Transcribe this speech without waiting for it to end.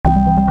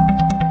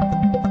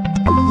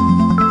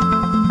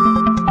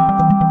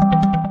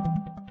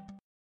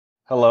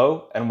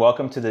Hello, and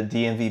welcome to the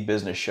DMV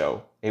Business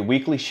Show, a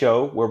weekly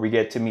show where we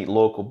get to meet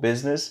local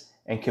business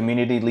and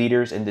community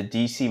leaders in the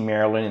DC,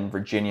 Maryland, and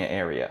Virginia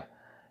area.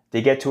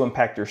 They get to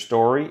impact their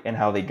story and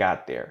how they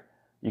got there.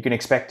 You can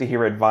expect to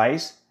hear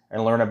advice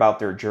and learn about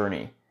their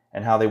journey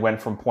and how they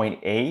went from point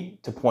A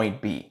to point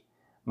B.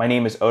 My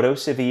name is Otto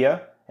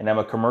Sevilla, and I'm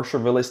a commercial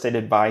real estate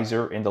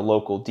advisor in the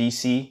local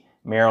DC,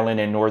 Maryland,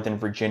 and Northern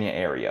Virginia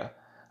area.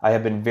 I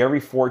have been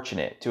very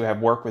fortunate to have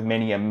worked with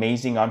many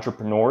amazing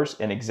entrepreneurs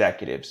and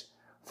executives,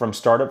 from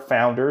startup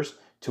founders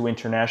to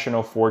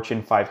international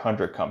Fortune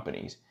 500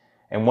 companies.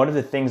 And one of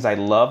the things I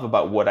love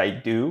about what I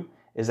do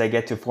is I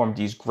get to form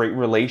these great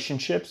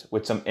relationships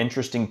with some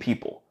interesting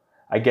people.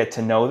 I get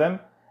to know them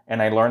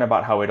and I learn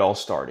about how it all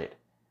started.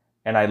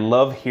 And I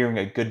love hearing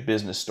a good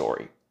business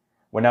story.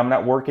 When I'm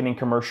not working in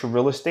commercial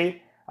real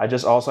estate, I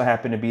just also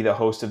happen to be the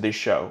host of this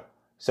show.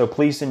 So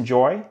please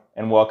enjoy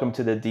and welcome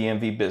to the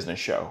DMV Business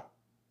Show.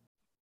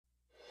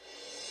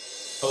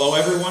 Hello,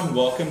 everyone.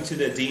 Welcome to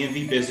the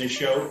DMV Business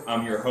Show.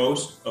 I'm your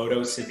host,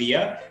 Otto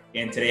Sevilla,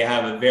 and today I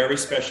have a very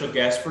special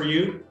guest for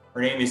you. Her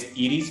name is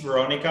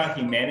Veronica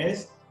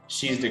Jimenez.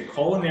 She's the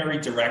culinary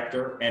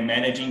director and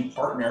managing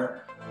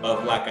partner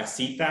of La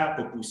Casita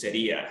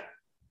Pupuseria.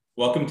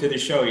 Welcome to the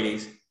show,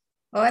 Iris.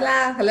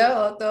 Hola,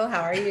 hello, Otto.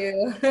 How are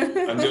you?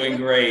 I'm doing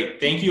great.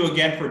 Thank you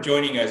again for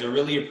joining us. I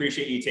really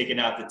appreciate you taking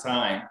out the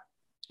time.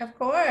 Of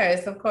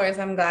course.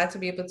 I'm glad to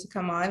be able to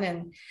come on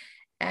and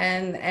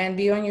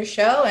be on your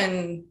show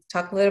and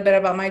talk a little bit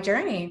about my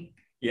journey.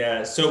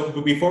 Yeah, so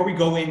before we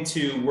go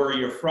into where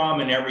you're from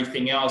and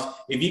everything else,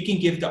 if you can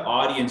give the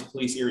audience,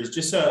 please, Iris,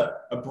 just a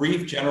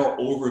brief general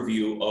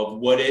overview of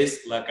what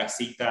is La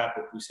Casita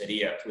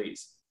Pupuseria,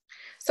 please.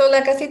 So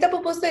La Casita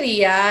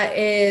Pupuseria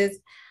is,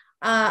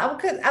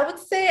 I would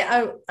say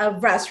a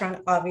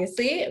restaurant,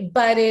 obviously,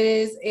 but it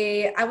is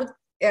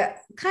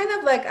kind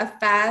of like a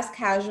fast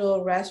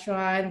casual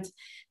restaurant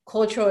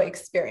cultural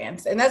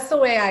experience. And that's the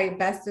way I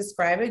best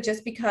describe it,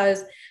 just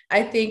because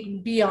I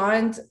think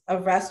beyond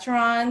a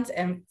restaurant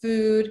and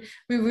food,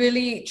 we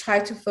really try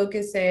to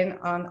focus in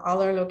on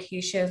all our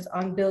locations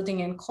on building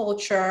in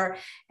culture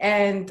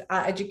and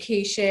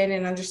education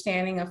and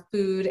understanding of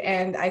food.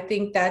 And I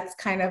think that's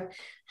kind of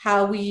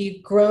how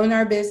we've grown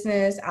our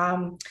business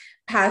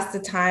past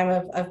the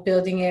time of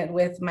building it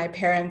with my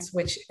parents,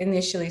 which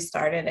initially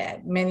started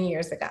it many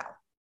years ago.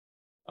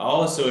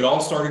 Oh, so it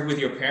all started with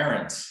your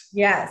parents.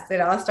 Yes,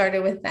 it all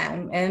started with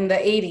them in the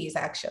 80s,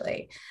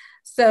 actually.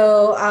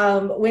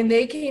 So when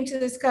they came to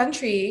this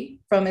country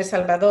from El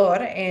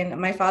Salvador, and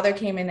my father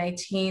came in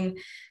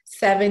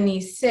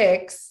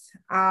 1976,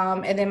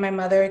 and then my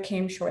mother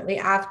came shortly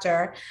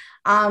after,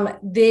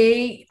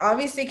 they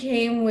obviously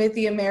came with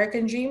the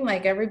American dream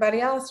like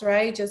everybody else,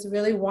 right? Just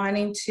really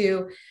wanting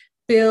to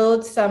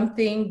build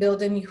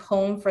a new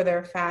home for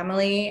their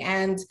family.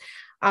 And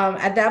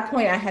at that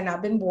point, I had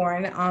not been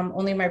born.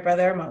 Only my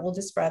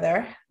oldest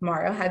brother,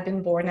 Mario, had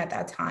been born at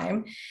that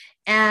time.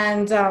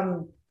 And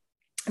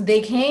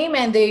they came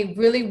and they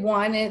really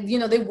wanted,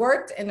 they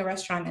worked in the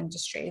restaurant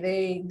industry.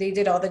 They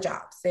did all the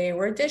jobs. They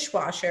were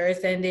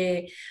dishwashers and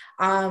they,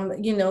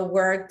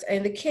 worked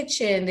in the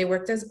kitchen. They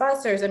worked as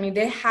bussers. I mean,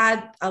 they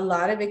had a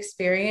lot of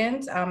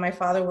experience. My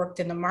father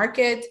worked in the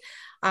market,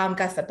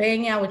 Casa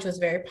Peña, which was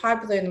very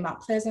popular in the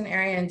Mount Pleasant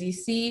area in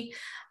DC.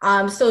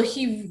 So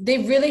they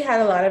really had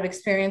a lot of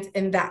experience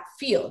in that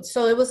field.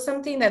 So it was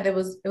something that it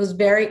was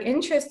very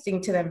interesting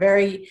to them,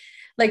 very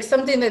like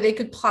something that they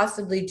could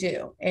possibly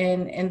do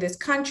in this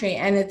country.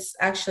 And it's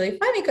actually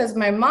funny because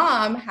my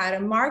mom had a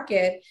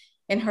market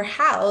in her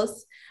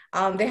house.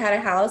 They had a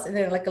house and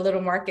then like a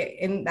little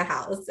market in the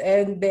house,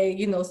 and they,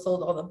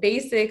 sold all the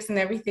basics and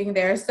everything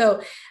there.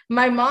 So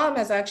my mom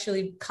has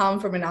actually come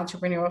from an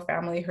entrepreneurial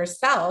family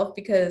herself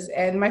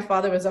and my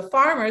father was a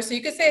farmer. So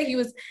you could say he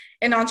was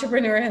an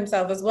entrepreneur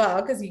himself as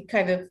well, because he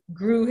kind of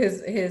grew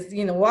his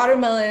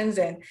watermelons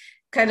and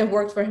kind of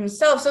worked for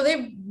himself. So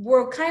they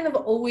were kind of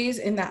always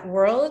in that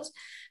world.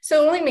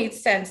 So it only made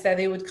sense that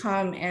they would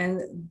come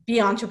and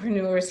be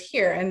entrepreneurs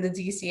here in the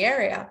DC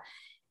area.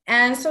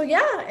 And so,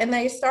 and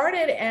I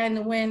started.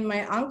 And when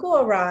my uncle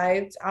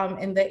arrived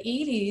in the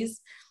 80s,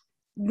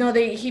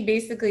 he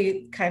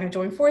basically kind of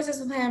joined forces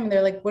with him. And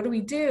they're like, what do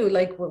we do?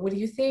 Like, what do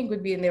you think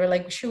would be? And they were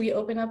like, should we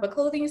open up a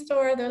clothing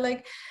store? They're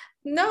like,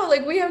 no,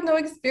 like we have no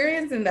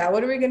experience in that.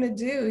 What are we going to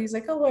do? He's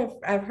like, oh, well,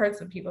 I've heard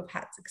some people have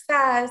had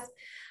success.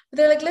 But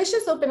they're like, let's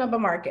just open up a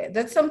market.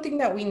 That's something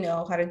that we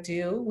know how to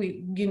do.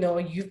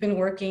 You've been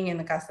working in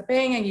the Casa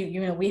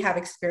Peña, and we have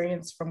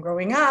experience from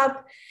growing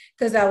up,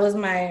 because that was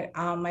my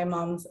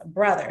mom's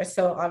brother.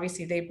 So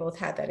obviously they both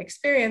had that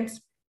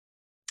experience.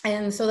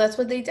 And so that's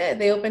what they did.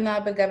 They opened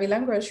up a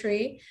Gavilan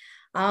grocery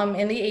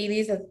in the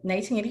 80s, of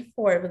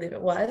 1984, I believe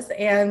it was,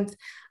 and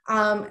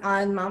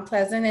on Mount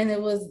Pleasant. And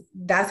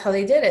that's how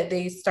they did it.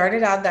 They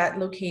started out that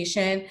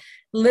location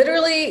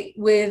literally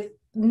with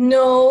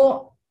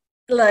no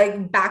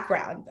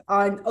background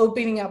on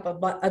opening up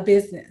a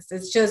business.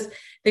 It's just,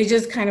 they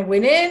just kind of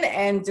went in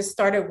and just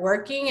started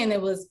working. And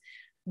it was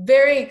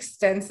very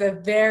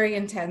extensive, very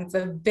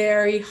intensive,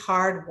 very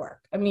hard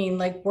work. I mean,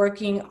 like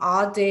working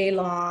all day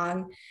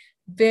long,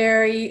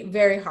 very,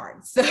 very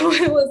hard. So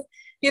it was,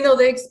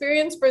 the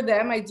experience for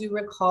them, I do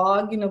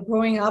recall,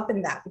 growing up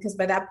in that, because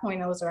by that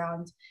point I was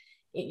around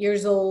 8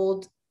 years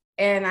old.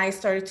 And I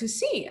started to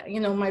see,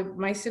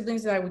 my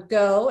siblings and I would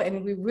go,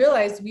 and we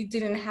realized we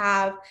didn't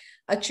have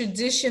a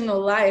traditional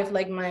life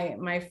like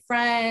my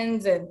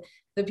friends and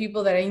the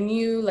people that I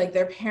knew, like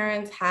their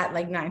parents had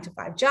like 9 to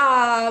 5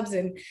 jobs,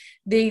 and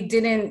they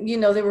didn't,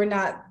 they were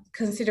not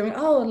considering,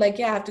 oh, like,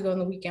 yeah, I have to go on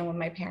the weekend with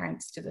my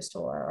parents to the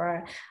store,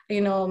 or,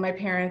 my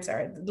parents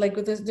are like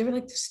with this, they were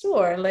like the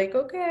store, like,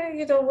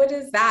 okay, what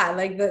is that?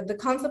 Like the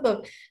concept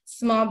of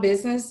small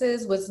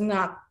businesses was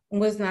not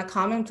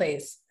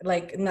commonplace,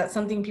 like not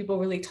something people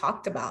really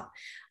talked about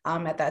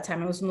at that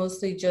time. It was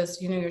mostly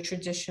just, your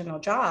traditional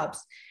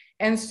jobs.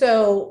 And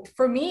so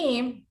for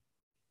me,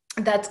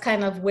 that's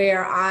kind of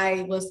where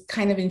I was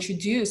kind of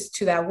introduced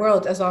to that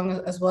world, as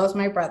well as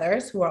my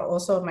brothers, who are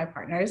also my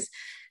partners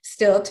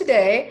still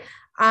today.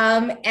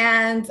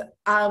 And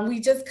we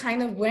just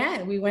kind of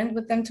we went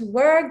with them to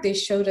work. They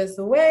showed us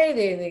the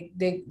way.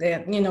 They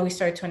we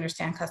started to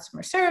understand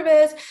customer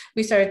service.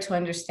 We started to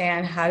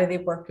understand how do they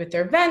work with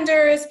their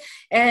vendors,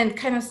 and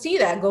kind of see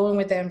that going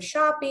with them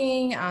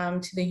shopping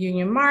to the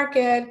Union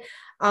Market,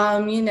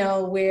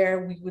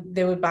 where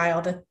they would buy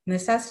all the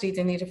necessities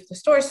they needed for the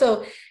store.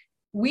 So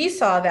we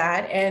saw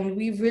that, and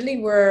we really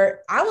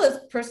I was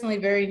personally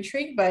very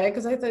intrigued by it,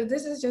 because I thought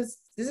this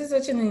is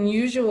such an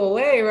unusual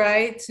way,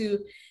 right, to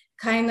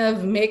kind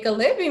of make a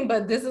living,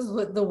 but this is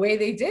the way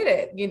they did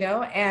it,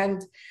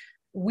 and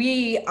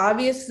we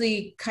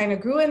obviously kind of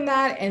grew in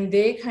that, and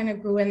they kind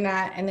of grew in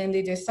that, and then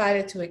they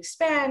decided to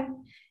expand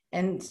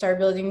and start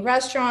building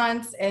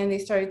restaurants, and they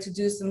started to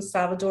do some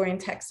Salvadorian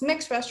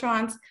Tex-Mex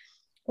restaurants,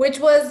 which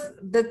was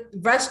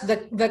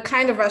the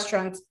kind of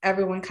restaurants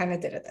everyone kind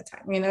of did at that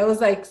time. It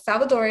was like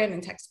Salvadorian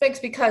and Tex-Mex,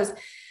 because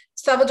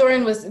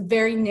Salvadorian was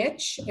very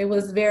niche. It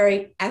was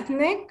very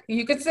ethnic,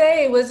 you could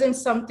say. It wasn't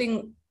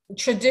something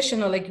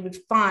traditional like you would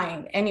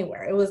find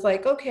anywhere. It was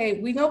like,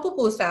 okay, we know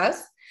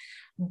pupusas,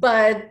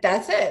 but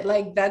that's it.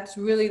 Like, that's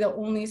really the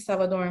only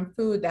Salvadoran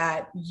food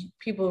that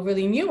people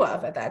really knew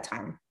of at that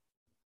time.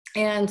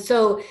 And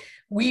so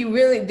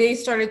they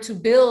started to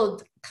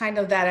build kind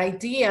of that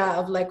idea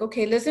of like,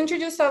 okay, let's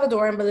introduce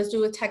Salvadoran, but let's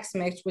do a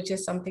Tex-Mex, which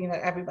is something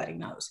that everybody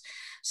knows.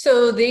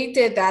 So they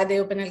did that. They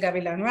opened El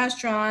Gavilan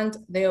restaurant.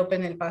 They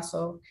opened El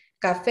Paso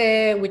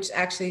Cafe, which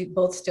actually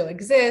both still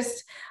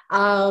exist,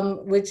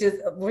 which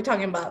is, we're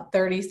talking about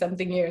 30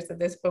 something years at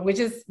this point, which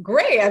is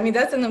great. I mean,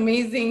 that's an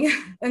amazing,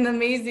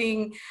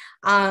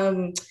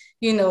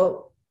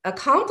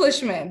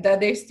 accomplishment that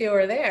they still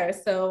are there.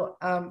 So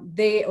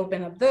they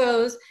opened up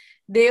those.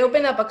 They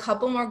opened up a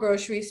couple more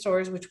grocery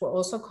stores, which were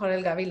also called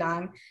El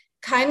Gavilan,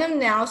 kind of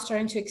now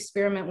starting to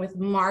experiment with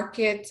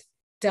market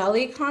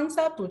deli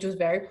concept, which was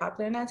very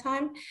popular in that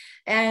time,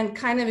 and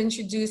kind of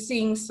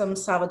introducing some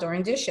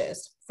Salvadoran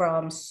dishes,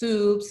 from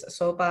soups,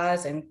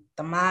 sopas, and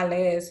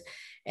tamales,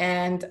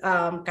 and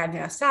carne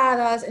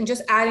asadas, and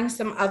just adding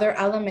some other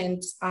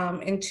elements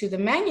into the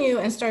menu,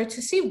 and started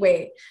to see,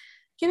 wait,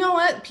 you know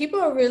what? People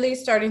are really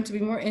starting to be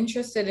more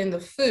interested in the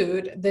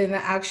food than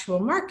the actual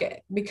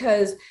market,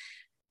 because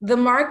the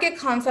market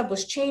concept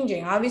was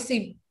changing.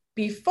 Obviously,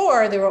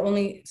 before there were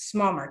only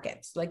small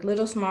markets, like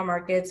little small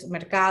markets,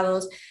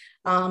 mercados,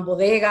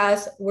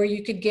 bodegas, where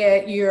you could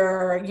get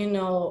your,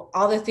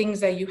 all the things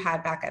that you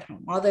had back at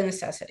home, all the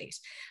necessities.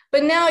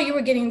 But now you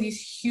were getting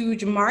these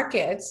huge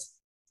markets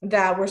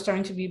that were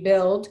starting to be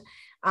built,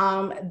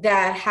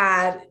 that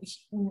had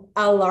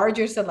a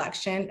larger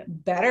selection,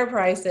 better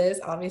prices,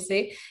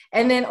 obviously.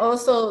 And then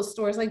also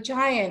stores like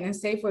Giant and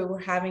Safeway were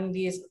having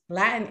these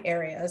Latin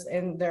areas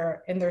in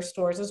their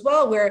stores as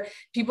well, where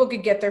people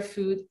could get their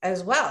food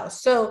as well.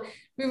 So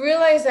we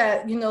realized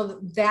that,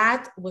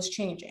 that was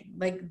changing.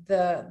 Like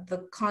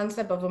the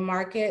concept of a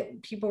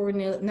market, people were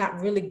not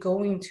really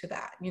going to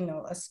that,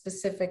 a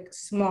specific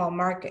small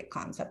market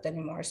concept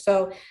anymore.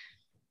 So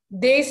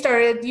they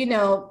started,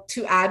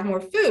 to add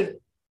more food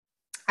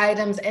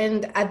items.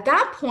 And at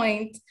that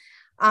point,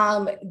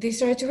 they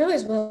started to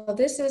realize, well,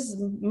 this is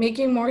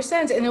making more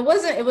sense. And it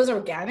was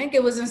organic.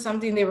 It wasn't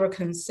something they were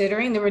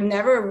considering. They were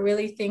never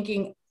really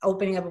thinking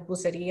opening up a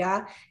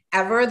pupuseria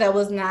ever. That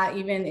was not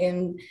even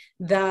in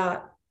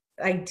the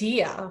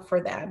idea for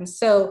them.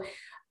 So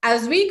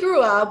as we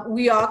grew up,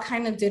 we all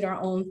kind of did our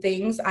own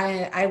things.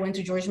 I went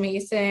to George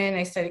Mason.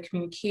 I studied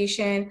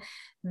communication.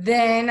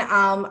 Then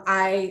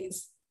I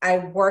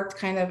worked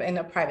kind of in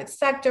a private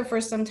sector for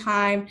some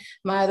time.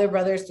 My other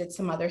brothers did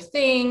some other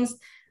things.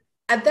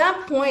 At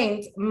that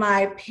point,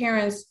 my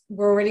parents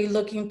were already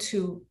looking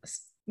to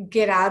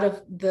get out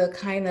of the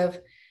kind of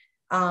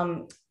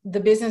the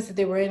business that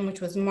they were in,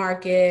 which was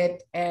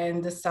market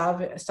and the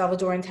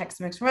Salvadoran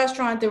Tex-Mex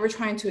restaurant. They were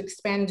trying to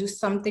expand, do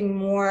something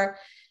more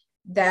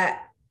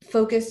that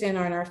focused in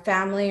on our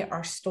family,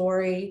 our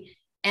story,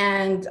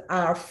 and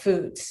our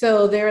food.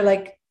 So they're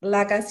like,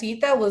 La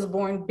Casita was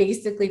born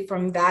basically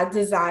from that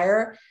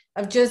desire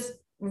of just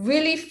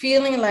really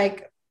feeling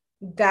like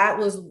that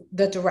was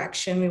the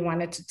direction we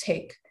wanted to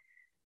take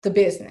the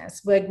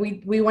business. Like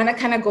we want to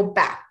kind of go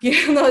back,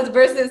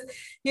 versus,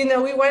 we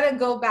want to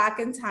go back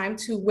in time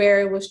to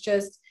where it was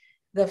just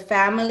the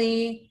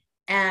family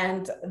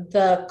and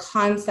the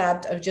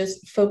concept of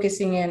just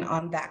focusing in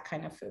on that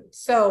kind of food.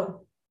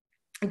 So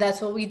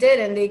that's what we did.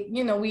 And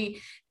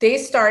they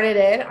started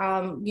it,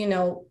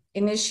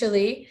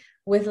 initially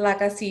with La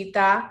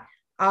Casita.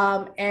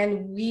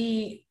 And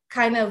we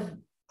kind of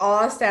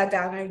all sat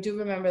down. I do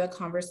remember the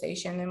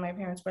conversation, and my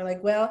parents were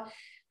like, well,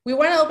 we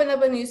want to open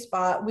up a new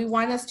spot. We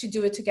want us to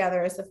do it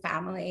together as a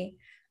family.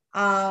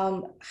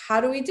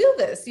 How do we do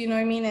this? You know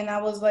what I mean? And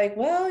I was like,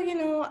 well,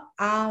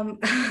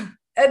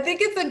 I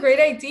think it's a great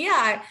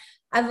idea.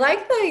 I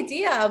like the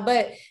idea,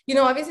 but,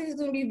 obviously it's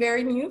going to be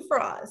very new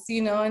for us,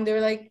 and they're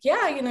like,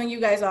 yeah,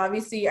 you guys,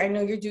 obviously, I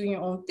know you're doing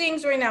your own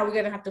things right now. We're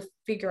going to have to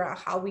figure out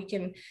how we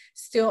can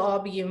still all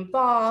be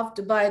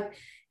involved, but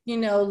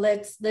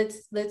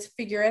let's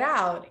figure it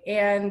out.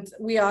 And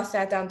we all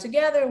sat down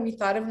together and we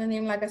thought of the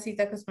name La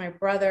Casita because my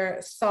brother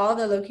saw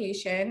the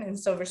location in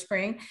Silver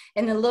Spring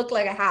and it looked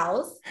like a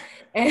house.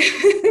 And,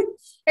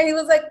 and he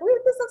was like, wait,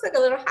 this looks like a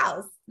little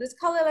house. Let's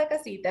call it La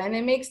Casita. And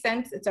it makes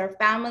sense. It's our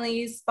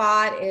family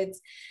spot. It's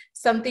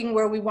something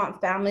where we want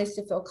families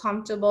to feel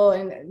comfortable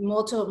and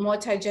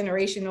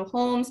multi-generational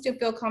homes to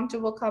feel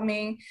comfortable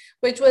coming,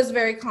 which was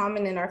very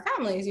common in our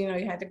families. You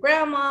had the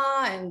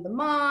grandma and the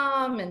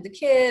mom and the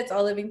kids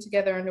all living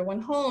together under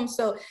one home.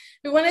 So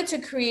we wanted to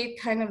create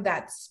kind of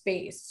that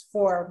space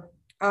for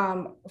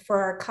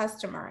our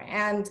customer.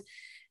 And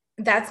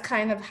that's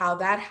kind of how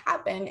that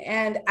happened.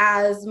 And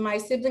as my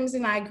siblings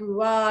and I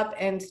grew up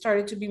and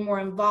started to be more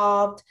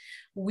involved,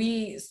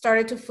 we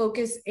started to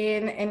focus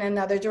in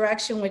another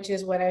direction, which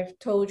is what I've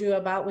told you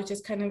about, which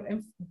is kind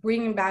of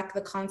bringing back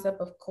the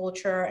concept of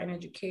culture and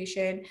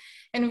education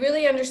and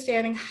really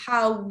understanding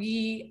how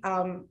we,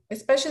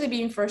 especially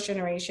being first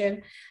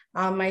generation,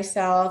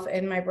 myself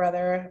and my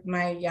brother,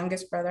 my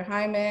youngest brother,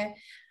 Jaime,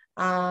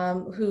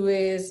 who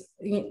is,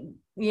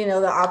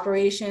 the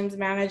operations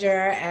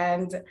manager,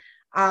 and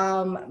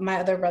my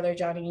other brother,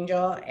 John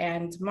Angel,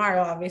 and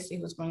Mario, obviously,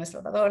 who's going to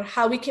Salvador,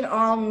 how we can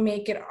all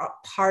make it a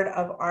part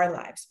of our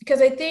lives. Because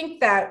I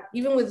think that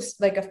even with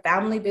like a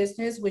family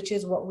business, which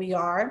is what we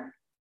are,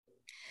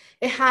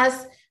 it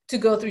has to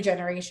go through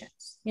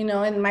generations,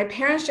 and my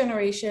parents'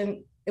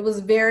 generation, it was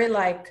very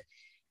like,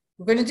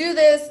 we're going to do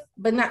this,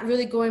 but not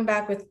really going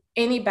back with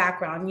any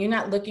background. You're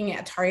not looking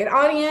at target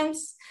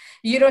audience.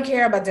 You don't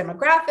care about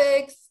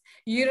demographics.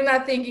 You're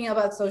not thinking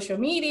about social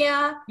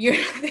media. You're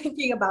not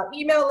thinking about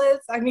email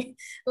lists. I mean,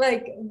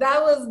 like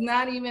that was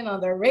not even on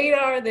their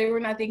radar. They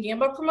were not thinking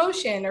about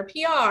promotion or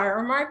PR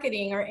or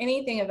marketing or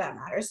anything of that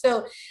matter.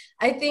 So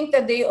I think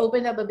that they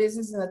opened up a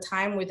business in a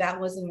time where that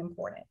wasn't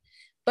important.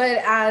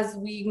 But as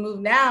we move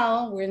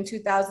now, we're in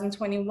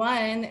 2021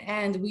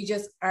 and we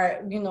just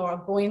are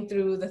going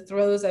through the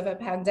throes of a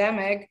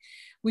pandemic.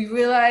 We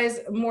realize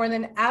more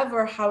than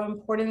ever how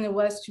important it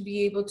was to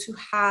be able to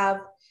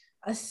have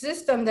a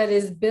system that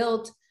is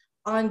built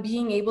on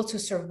being able to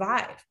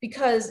survive,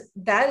 because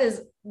that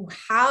is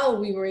how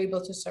we were able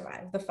to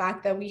survive. The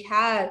fact that we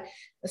had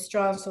a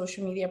strong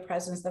social media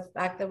presence, the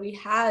fact that we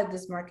had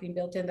this marketing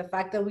built in, the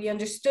fact that we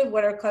understood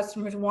what our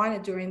customers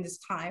wanted during this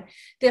time,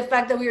 the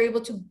fact that we were able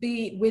to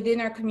be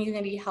within our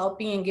community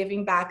helping and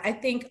giving back. I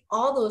think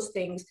all those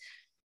things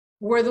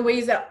were the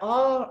ways that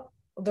all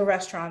the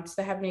restaurants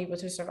that have been able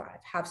to survive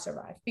have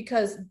survived,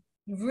 because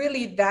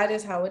really that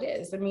is how it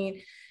is. I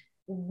mean,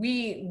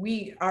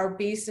 we are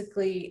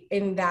basically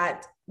in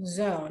that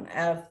zone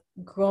of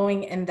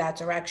growing in that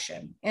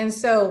direction. And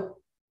so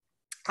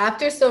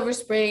after Silver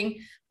Spring,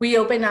 we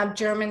opened up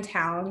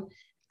Germantown.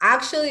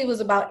 Actually, it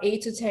was about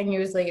 8 to 10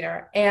 years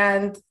later.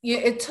 And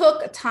it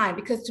took time,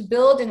 because to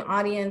build an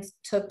audience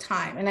took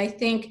time. And I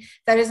think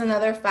that is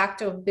another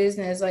factor of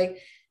business. Like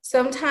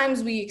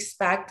sometimes we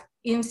expect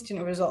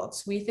instant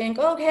results. We think,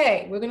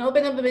 okay, we're going to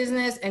open up a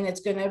business and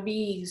it's going to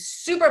be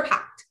super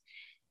packed.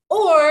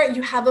 Or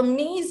you have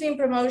amazing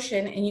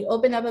promotion and you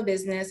open up a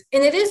business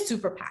and it is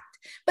super packed,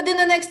 but then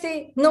the next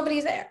day,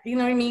 nobody's there. You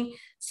know what I mean?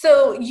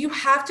 So you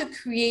have to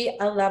create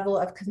a level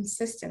of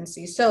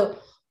consistency. So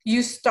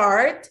you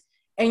start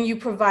and you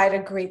provide a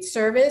great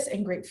service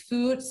and great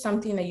food,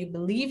 something that you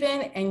believe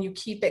in, and you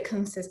keep it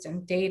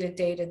consistent day to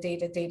day to day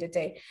to day to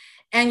day.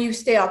 And you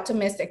stay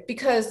optimistic,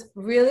 because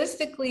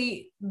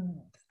realistically,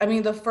 I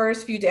mean, the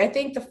first few days, I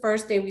think the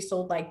first day we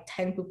sold like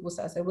 10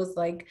 pupusas. It was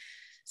like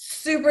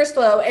super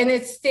slow, and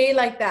it stayed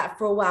like that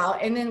for a while.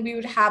 And then we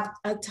would have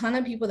a ton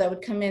of people that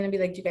would come in and be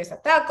like, do you guys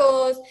have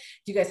tacos?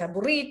 Do you guys have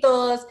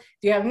burritos?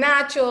 Do you have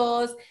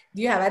nachos?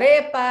 Do you have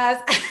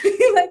arepas?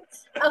 Like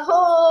a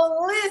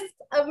whole list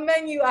of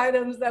menu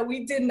items that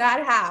we did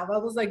not have. I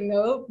was like,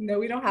 no,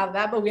 we don't have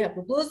that, but we have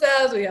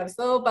pupusas, we have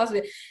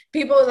sopas.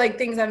 People like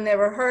things I've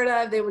never heard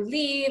of. They would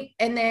leave,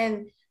 and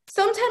then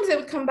sometimes they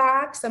would come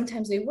back,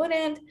 sometimes they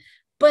wouldn't.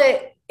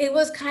 But it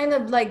was kind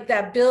of like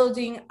that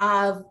building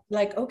of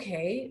like,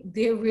 okay,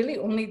 they're really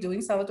only doing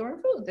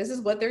Salvadoran food. This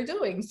is what they're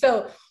doing.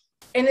 So,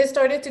 and it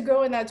started to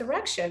grow in that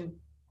direction.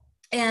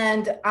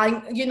 And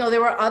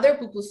there were other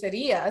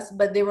pupuserias,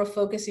 but they were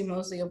focusing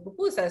mostly on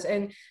pupusas.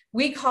 And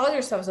we called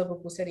ourselves a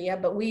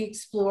pupuseria, but we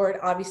explored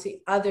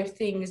obviously other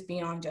things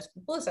beyond just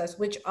pupusas,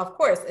 which of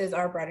course is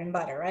our bread and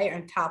butter, right?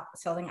 Our top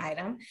selling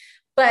item.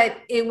 But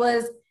it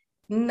was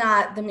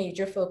not the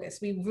major focus.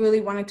 We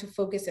really wanted to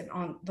focus it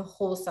on the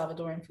whole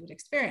Salvadoran food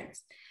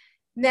experience.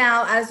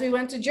 Now, as we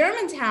went to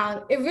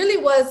Germantown, it really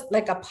was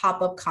like a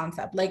pop-up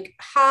concept. Like,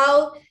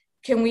 how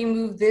can we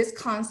move this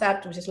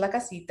concept, which is La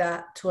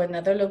Casita, to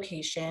another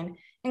location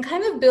and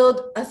kind of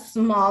build a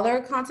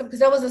smaller concept? Because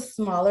that was a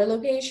smaller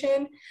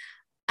location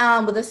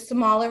with a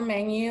smaller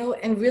menu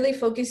and really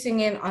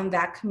focusing in on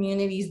that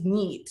community's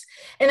needs.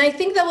 And I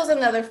think that was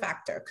another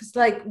factor because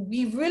like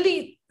we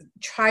really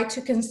try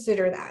to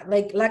consider that.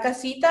 Like La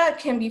Casita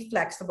can be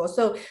flexible.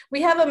 So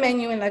we have a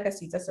menu in La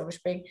Casita, Silver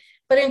Spring,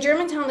 but in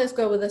Germantown, let's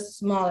go with a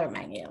smaller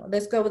menu.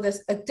 Let's go with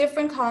a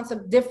different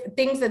concept, different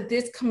things that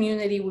this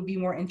community would be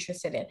more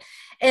interested in.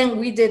 And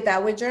we did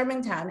that with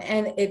Germantown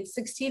and it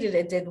succeeded.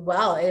 It did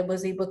well. It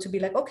was able to be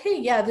like, okay,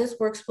 yeah, this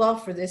works well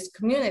for this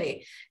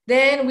community.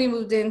 Then we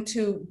moved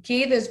into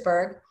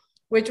Gettysburg,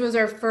 which was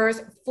our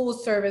first full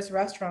service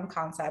restaurant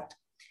concept.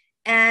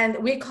 And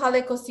we call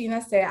it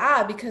Cocina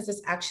CA because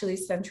it's actually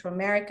Central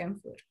American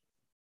food.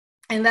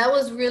 And that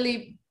was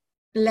really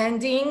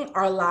blending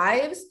our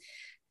lives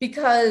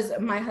because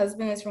my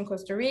husband is from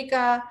Costa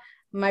Rica.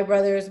 My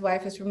brother's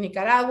wife is from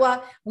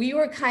Nicaragua. We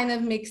were kind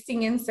of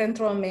mixing in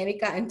Central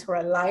America into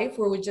our life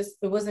where it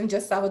wasn't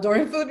just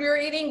Salvadoran food we were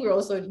eating. We were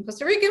also eating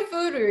Costa Rican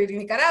food. We were eating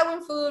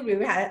Nicaraguan food.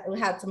 We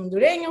had some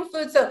Hondureñan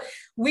food. So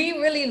we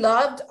really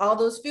loved all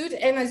those foods.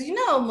 And as you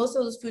know, most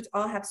of those foods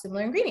all have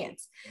similar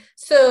ingredients.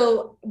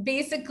 So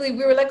basically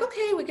we were like,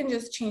 okay, we can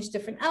just change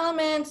different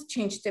elements,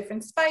 change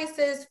different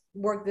spices,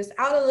 work this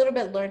out a little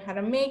bit, learn how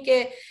to make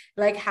it,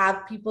 like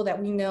have people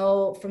that we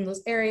know from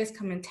those areas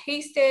come and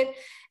taste it.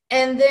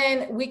 And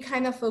then we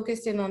kind of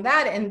focused in on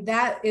that. And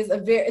that is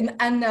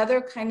another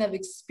kind of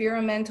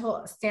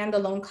experimental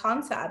standalone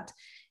concept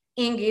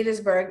in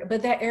Gettysburg.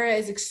 But that area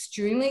is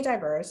extremely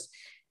diverse,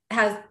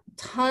 has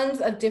tons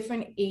of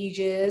different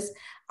ages.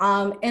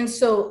 And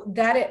so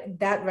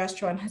that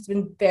restaurant has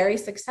been very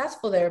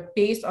successful there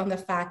based on the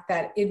fact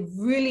that it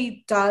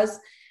really does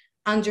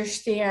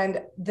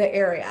understand the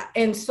area.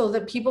 And so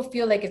that people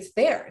feel like it's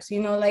theirs,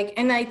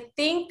 and I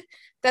think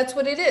that's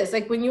what it is.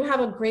 Like when you have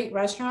a great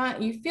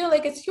restaurant, you feel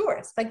like it's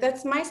yours. Like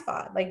that's my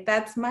spot. Like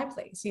that's my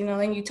place,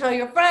 and you tell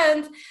your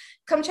friends,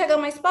 come check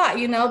out my spot,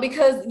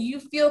 because you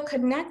feel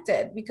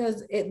connected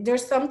because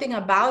there's something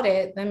about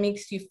it that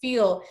makes you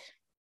feel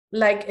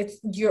like it's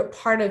your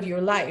part of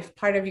your life,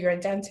 part of your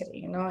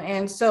identity,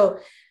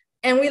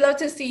 and we love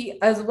to see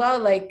as well,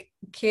 like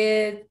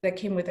kids that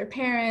came with their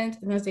parents,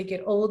 and as they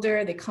get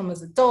older, they come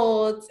as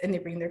adults and they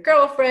bring their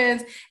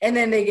girlfriends, and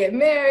then they get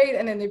married,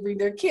 and then they bring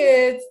their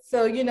kids.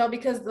 So,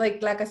 because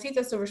like La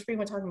Casita Silver Spring,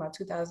 we're talking about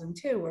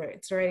 2002, where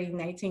it's already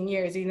 19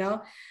 years,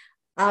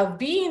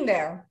 being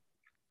there.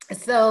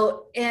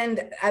 So,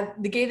 and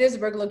at the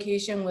Gettysburg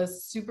location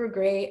was super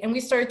great. And we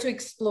started to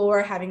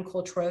explore having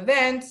cultural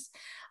events.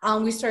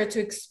 We started to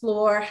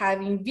explore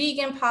having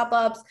vegan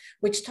pop-ups,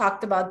 which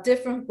talked about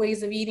different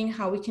ways of eating,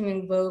 how we can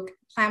invoke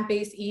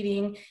plant-based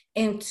eating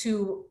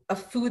into a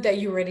food that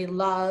you already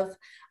love.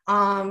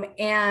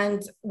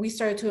 And we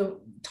started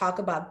to talk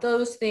about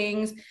those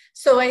things.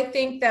 So I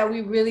think that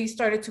we really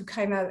started to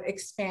kind of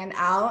expand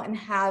out and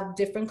have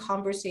different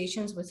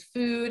conversations with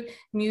food,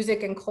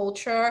 music, and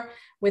culture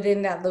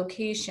within that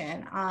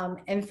location.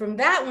 And from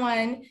that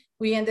one,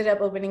 we ended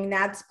up opening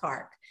Nats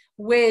Park,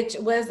 which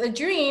was a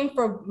dream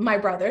for my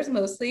brothers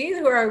mostly,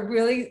 who are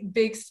really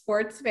big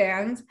sports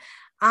fans.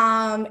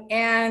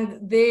 And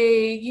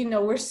they,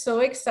 were so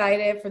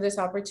excited for this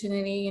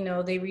opportunity.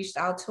 They reached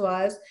out to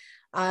us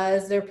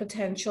as their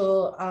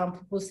potential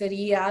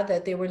pupuseria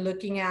that they were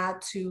looking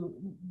at to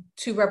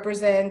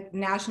represent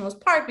Nationals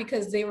Park,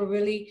 because they were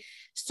really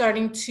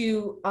starting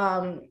to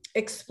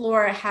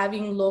explore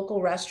having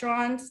local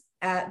restaurants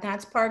at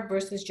Nats Park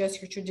versus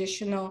just your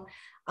traditional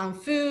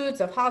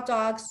foods of hot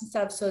dogs and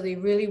stuff. So they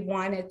really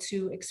wanted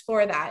to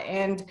explore that.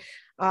 And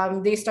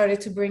they started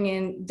to bring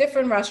in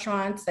different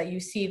restaurants that you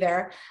see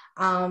there.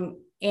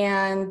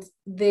 And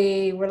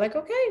they were like,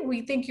 okay,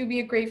 we think you'd be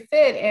a great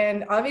fit.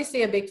 And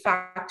obviously a big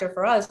factor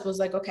for us was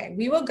like, okay,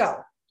 we will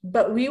go,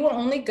 but we will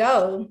only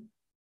go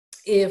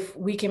if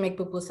we can make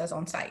pupusas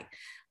on site.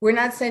 We're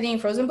not sending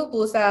frozen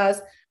pupusas.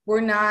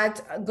 We're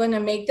not going to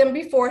make them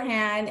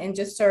beforehand and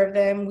just serve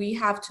them. We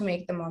have to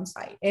make them on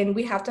site, and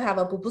we have to have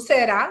a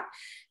pupusera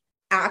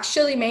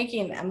actually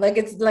making them. Like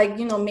it's like,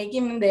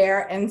 making them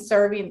there and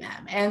serving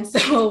them. And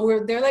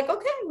so they're like,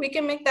 okay, we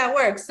can make that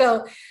work.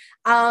 So,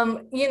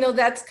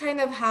 that's kind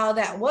of how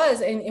that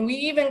was. And we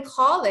even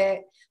call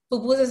it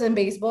pupusas and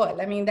baseball.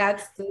 I mean,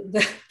 that's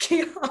the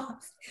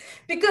chaos,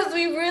 because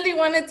we really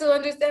wanted to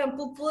understand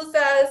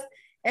pupusas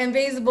and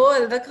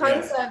baseball. The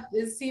concept,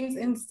 it seems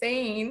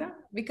insane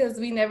because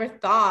we never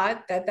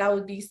thought that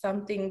would be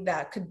something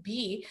that could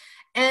be.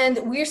 And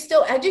we're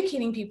still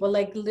educating people.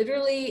 Like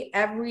literally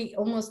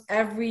almost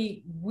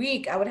every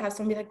week, I would have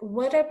somebody like,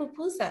 what are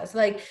pupusas?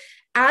 Like,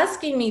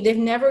 asking me. They've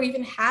never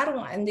even had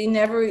one. They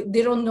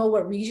don't know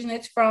what region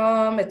it's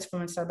from. It's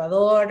from El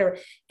Salvador or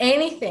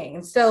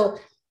anything. So,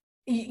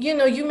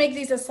 you make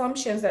these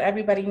assumptions that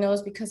everybody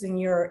knows because in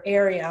your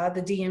area,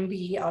 the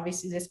DMV,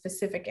 obviously the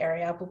specific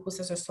area,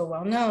 pupusas are so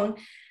well known.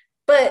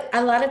 But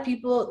a lot of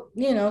people,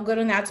 go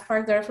to Nats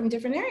Park that are from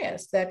different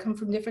areas, that come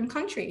from different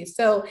countries.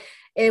 So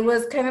it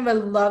was kind of a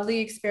lovely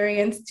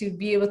experience to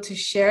be able to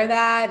share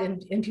that.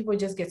 And people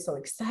just get so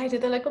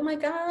excited. They're like, oh my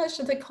gosh,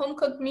 it's like home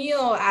cooked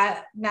meal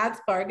at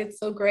Nats Park. It's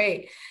so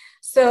great.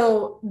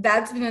 So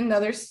that's been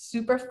another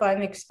super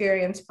fun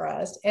experience for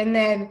us. And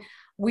then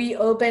we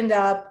opened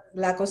up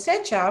La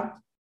Cosecha,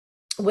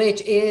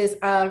 which is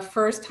a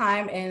first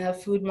time in a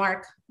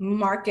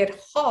market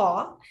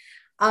hall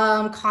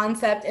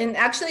concept. And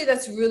actually,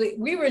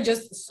 we were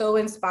just so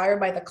inspired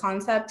by the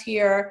concept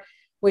here,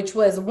 which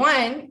was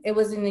one, it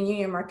was in the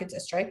Union Market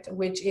District,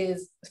 which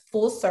is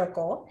full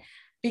circle,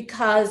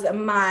 because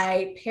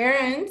my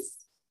parents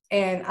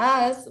and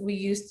us, we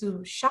used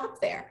to shop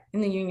there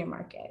in the Union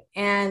Market.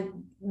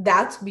 And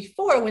that's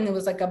before, when it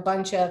was like a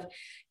bunch of,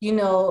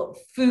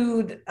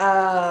 food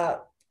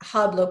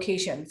hub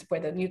locations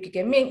where you could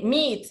get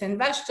meats and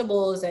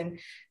vegetables and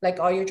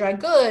like all your dry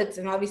goods.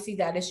 And obviously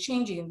that is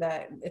changing.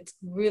 That it's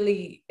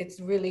really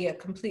a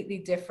completely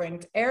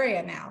different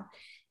area now.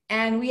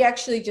 And we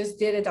actually just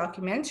did a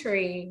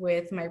documentary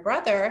with my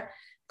brother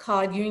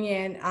called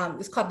Union.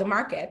 It's called The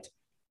Market.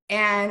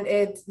 And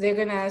they're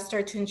gonna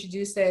start to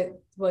introduce it.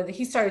 Well,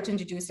 he started to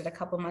introduce it a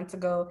couple months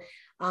ago,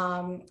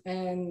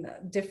 and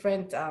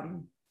different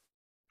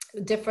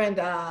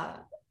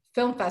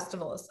film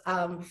festivals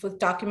with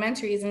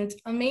documentaries, and it's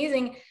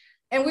amazing.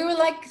 And we were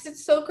like,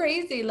 it's so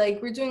crazy.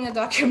 Like, we're doing a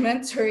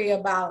documentary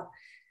about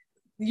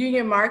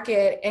Union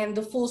Market and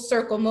the full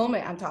circle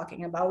moment I'm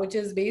talking about, which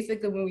is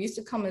basically when we used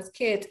to come as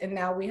kids and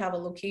now we have a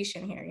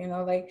location here,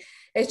 like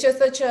it's just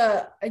such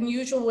a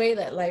unusual way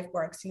that life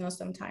works,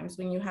 sometimes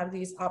when you have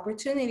these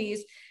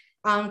opportunities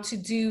to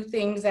do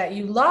things that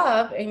you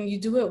love, and you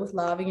do it with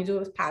love and you do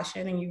it with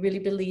passion and you really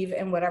believe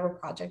in whatever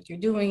project you're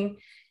doing.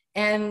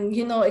 And,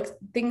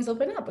 things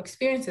open up,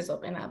 experiences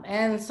open up.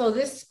 And so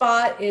this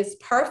spot is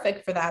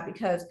perfect for that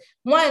because,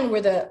 one,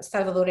 we're the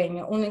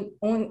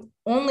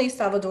only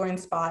Salvadoran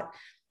spot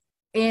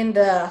in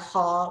the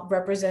hall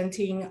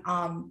representing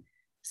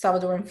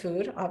Salvadoran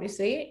food,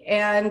 obviously.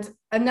 And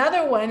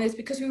another one is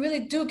because we really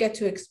do get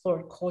to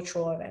explore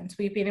cultural events.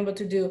 We've been able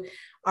to do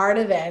art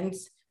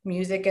events,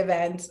 music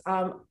events,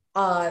 a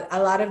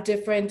lot of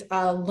different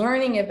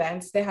learning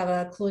events. They have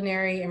a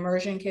culinary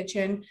immersion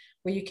kitchen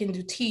where you can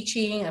do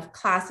teaching of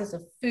classes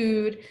of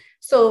food.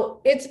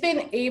 So we've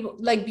been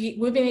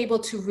able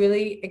to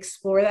really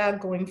explore that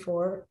going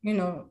forward,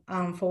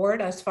 forward,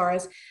 as far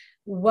as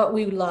what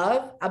we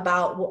love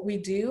about what we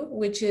do,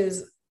 which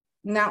is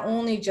not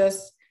only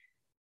just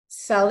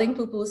selling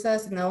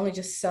pupusas, not only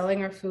just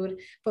selling our food,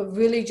 but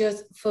really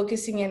just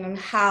focusing in on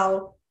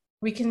how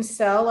we can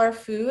sell our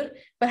food,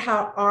 but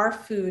how our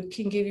food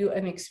can give you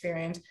an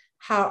experience,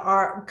 how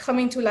our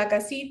coming to La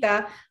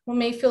Casita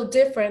may feel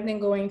different than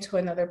going to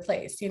another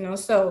place,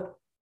 So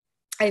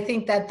I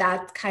think that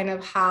that's kind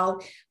of how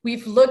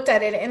we've looked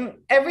at it. And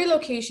every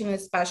location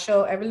is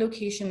special. Every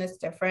location is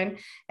different.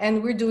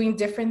 And we're doing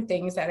different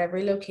things at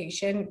every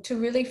location to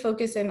really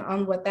focus in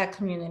on what that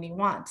community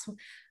wants.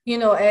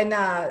 And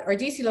our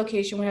DC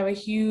location, we have a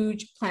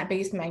huge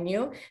plant-based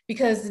menu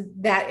because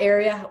that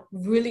area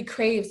really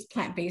craves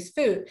plant-based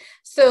food.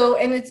 So,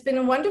 and it's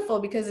been wonderful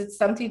because it's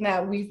something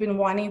that we've been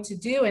wanting to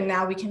do. And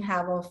now we can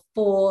have a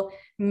full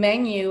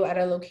menu at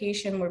a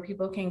location where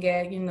people can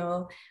get,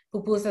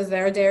 pupusas that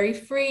are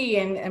dairy-free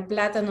and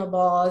plátano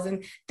balls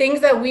and things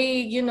that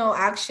we,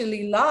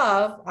 actually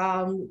love,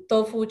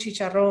 tofu,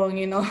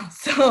 chicharrón,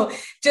 So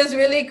just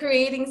really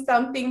creating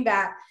something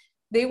that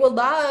they will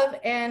love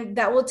and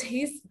that will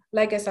taste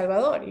like El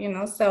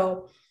Salvador,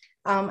 So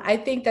I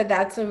think that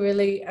that's a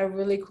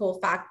really cool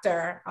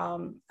factor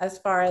as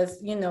far as,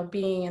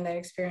 being in that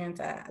experience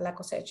at La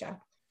Cosecha.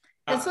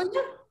 And so,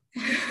 yeah.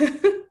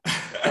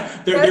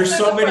 There's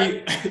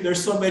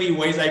so many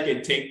ways I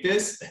could take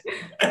this.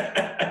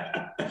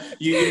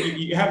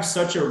 You have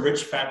such a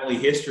rich family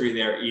history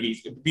there,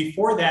 Edie.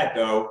 Before that,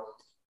 though,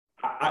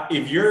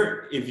 if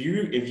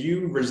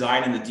you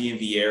reside in the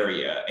DMV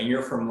area and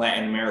you're from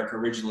Latin America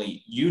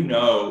originally,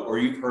 or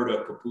you've heard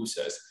of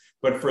pupusas.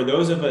 But for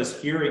those of us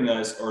hearing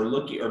us or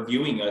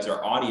viewing us,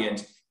 our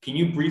audience, can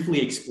you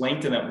briefly explain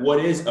to them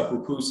what is a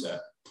pupusa,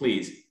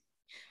 please?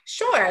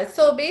 Sure.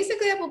 So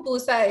basically, a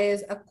pupusa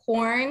is a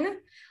corn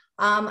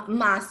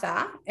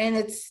masa, and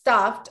it's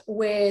stuffed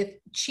with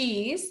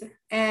cheese.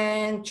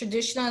 And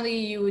traditionally,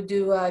 you would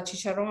do a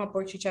chicharrón, a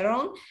pork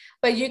chicharrón,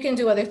 but you can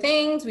do other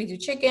things. We do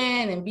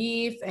chicken and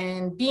beef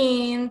and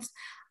beans,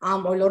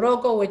 or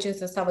loroco, which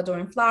is a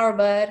Salvadoran flower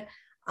bud.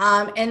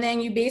 And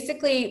then you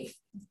basically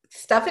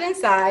stuff it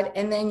inside,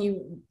 and then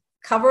you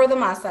cover the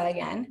masa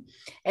again.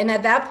 And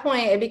at that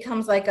point, it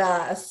becomes like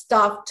a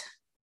stuffed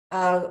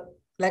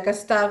like a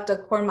stuffed a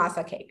corn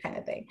masa cake kind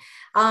of thing.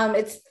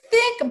 It's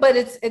thick, but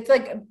it's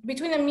like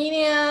between a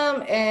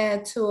medium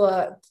and to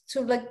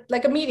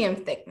like a medium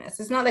thickness.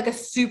 It's not like a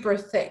super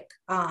thick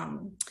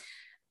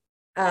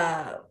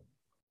uh,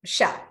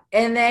 shell.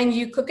 And then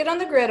you cook it on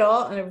the griddle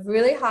on a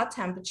really hot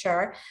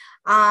temperature.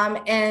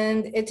 And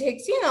it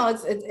takes,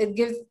 it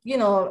gives,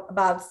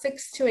 about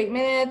 6 to 8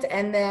 minutes.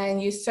 And then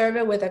you serve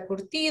it with a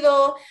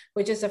curtido,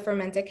 which is a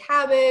fermented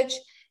cabbage.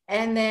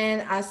 And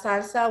then a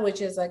salsa,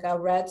 which is like a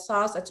red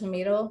sauce, a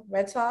tomato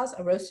red sauce,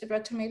 a roasted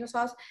red tomato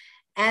sauce.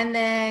 And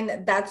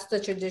then that's the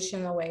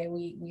traditional way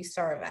we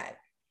serve it.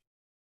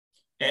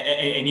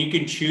 And you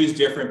can choose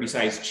different,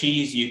 besides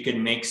cheese, you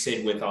can mix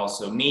it with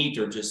also meat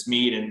or just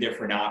meat and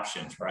different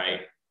options,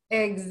 right?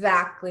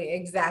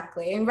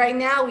 Exactly. And right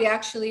now we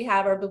actually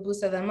have our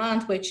pupusa of the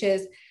month, which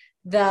is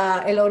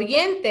the El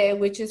Oriente,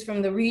 which is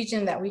from the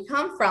region that we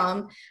come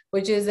from,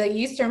 which is the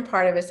eastern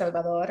part of El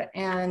Salvador,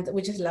 and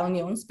which is La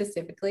Unión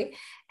specifically.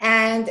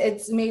 And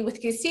it's made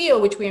with quesillo,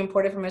 which we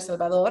imported from El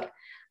Salvador.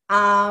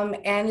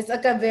 And it's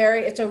like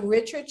it's a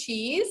richer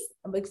cheese,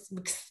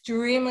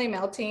 extremely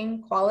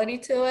melting quality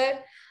to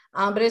it.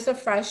 But it's a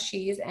fresh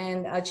cheese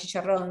and a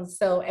chicharrón.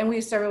 So, and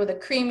we serve it with a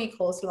creamy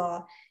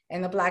coleslaw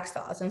and the black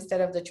sauce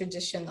instead of the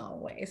traditional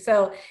way.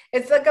 So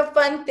it's like a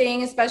fun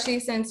thing, especially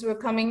since we're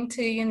coming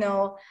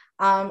to,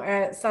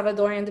 our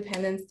Salvador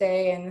Independence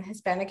Day and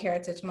Hispanic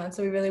Heritage Month.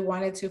 So we really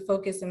wanted to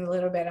focus in a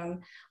little bit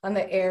on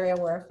the area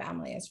where our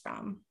family is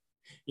from.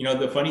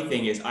 The funny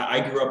thing is I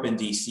grew up in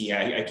DC.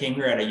 I came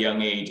here at a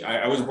young age.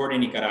 I was born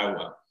in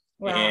Nicaragua.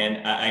 Wow.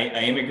 And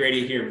I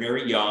immigrated here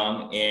very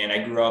young, and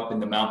I grew up in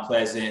the Mount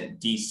Pleasant,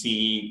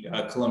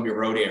 DC, Columbia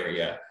Road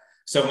area.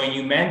 So when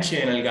you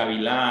mention El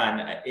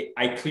Gavilan,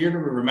 I clearly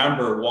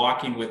remember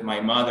walking with my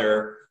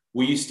mother.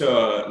 We used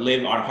to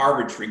live on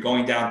Harvard Street,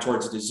 going down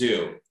towards the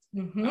zoo.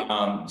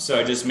 Mm-hmm. So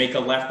I just make a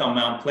left on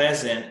Mount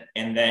Pleasant,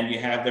 and then you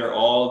have there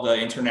all the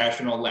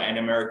international Latin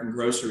American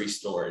grocery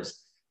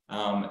stores.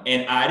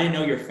 And I didn't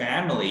know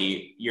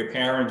your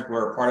parents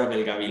were part of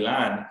El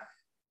Gavilan.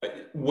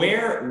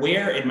 Where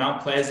in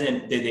Mount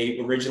Pleasant did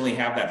they originally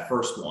have that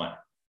first one?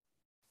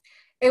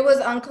 It was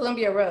on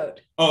Columbia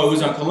Road. Oh, it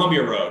was on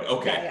Columbia Road.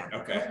 Okay. Yeah.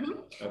 Okay. Mm-hmm.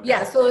 Okay.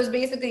 Yeah. So it was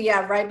basically,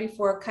 right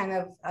before kind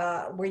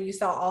of where you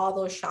saw all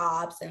those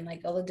shops and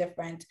like all the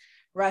different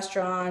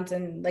restaurants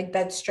and like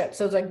that strip.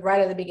 So it was like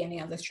right at the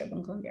beginning of the strip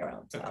on Columbia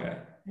Road. So. Okay.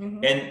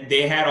 Mm-hmm. And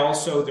they had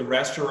also the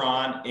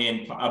restaurant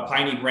in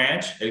Piney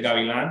Branch, El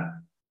Gavilan?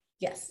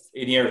 Yes.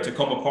 Near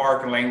Tacoma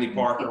Park and Langley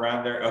Park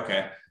around there?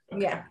 Okay.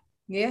 Yeah.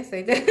 Yes,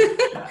 they did.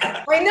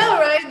 I know,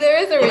 right?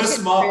 There is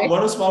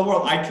what a small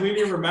world. I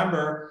clearly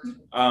remember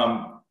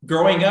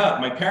growing up,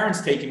 my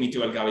parents taking me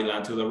to El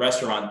Gavilan, to the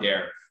restaurant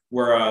there,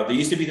 where there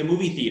used to be the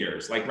movie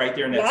theaters, like right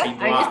there in that same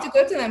block. I used to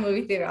go to that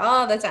movie theater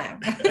all the time.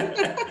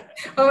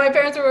 When my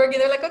parents were working,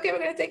 they're like, okay, we're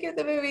going to take you to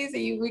the movies, so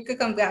we could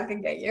come back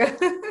and get you.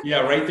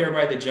 Yeah, right there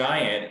by the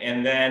Giant.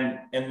 And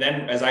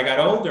then as I got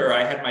older,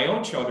 I had my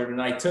own children,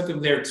 and I took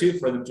them there too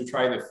for them to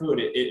try the food.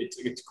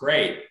 It's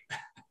great.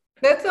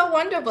 That's so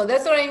wonderful.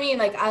 That's what I mean.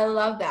 Like, I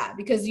love that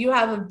because you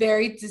have a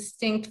very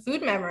distinct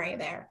food memory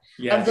there.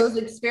 Yes. Of those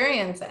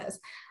experiences.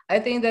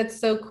 I think that's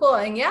so cool.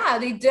 And yeah,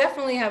 they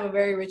definitely have a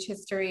very rich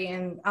history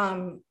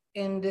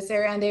in this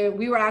area. And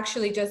we were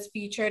actually just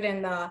featured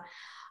in the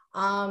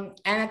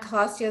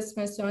Anacostia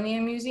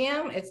Smithsonian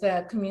Museum. It's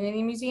a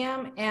community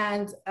museum,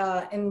 and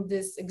in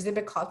this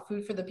exhibit called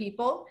Food for the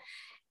People.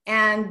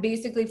 And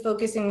basically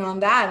focusing on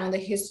that, on the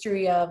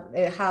history of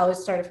how it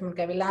started from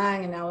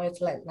Gavilan and now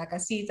it's like La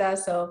Casita.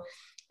 So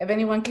if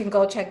anyone can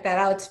go check that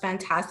out, it's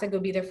fantastic. It'll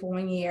be there for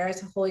 1 year.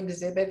 It's a whole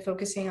exhibit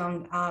focusing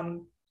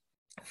on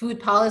food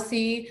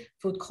policy,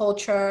 food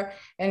culture,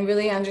 and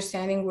really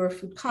understanding where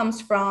food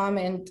comes from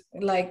and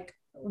like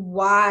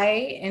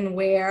why and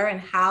where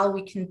and how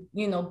we can,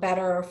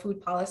 better our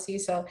food policy.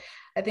 So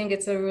I think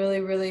it's a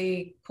really,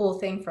 really cool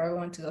thing for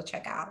everyone to go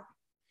check out.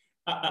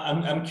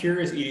 I'm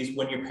curious, Edie,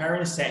 when your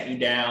parents sat you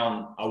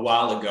down a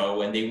while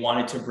ago and they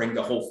wanted to bring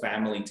the whole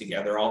family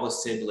together, all the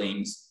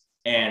siblings,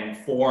 and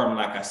form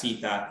La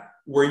Casita,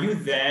 were you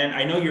then,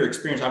 I know your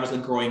experience obviously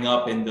growing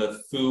up in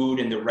the food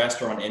and the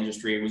restaurant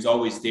industry, it was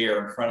always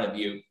there in front of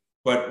you,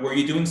 but were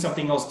you doing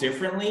something else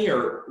differently,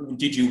 or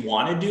did you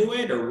want to do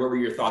it, or what were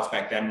your thoughts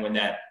back then when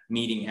that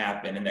meeting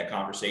happened and that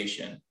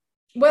conversation?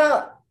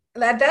 Well,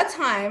 at that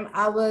time,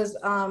 I was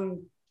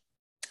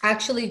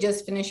actually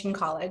just finishing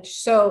college.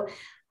 So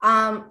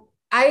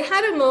I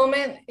had a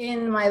moment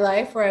in my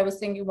life where I was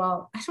thinking,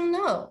 well, I don't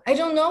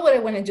know what I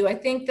want to do. I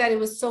think that it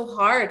was so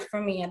hard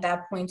for me at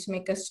that point to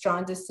make a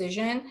strong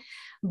decision,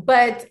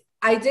 but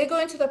I did go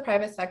into the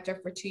private sector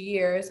for 2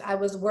 years. I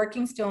was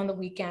working still on the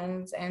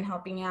weekends and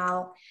helping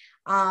out.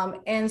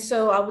 And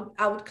so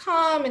I would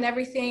come and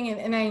everything,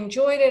 and I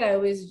enjoyed it. I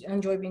always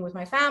enjoyed being with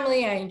my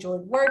family. I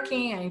enjoyed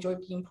working. I enjoyed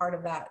being part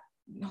of that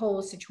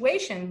whole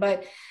situation.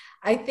 But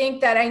I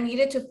think that I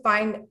needed to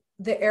find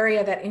the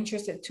area that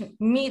interested to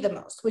me the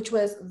most, which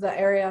was the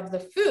area of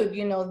the food.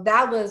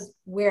 That was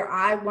where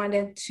I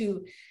wanted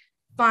to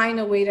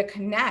find a way to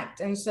connect.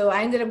 And so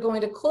I ended up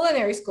going to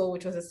culinary school,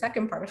 which was the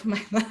second part of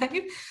my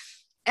life.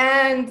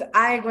 And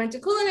I went to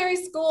culinary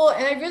school,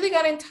 and I really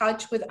got in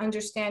touch with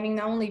understanding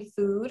not only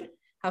food,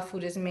 how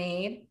food is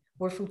made,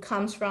 where food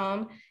comes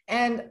from,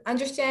 and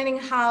understanding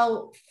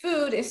how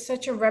food is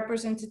such a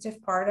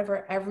representative part of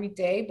our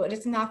everyday, but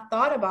it's not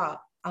thought about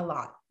a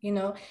lot.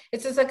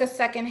 It's just like a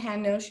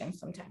secondhand notion.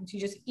 Sometimes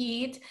you just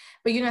eat,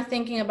 but you're not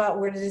thinking about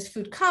where does this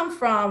food come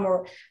from,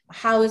 or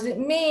how is it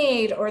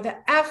made, or the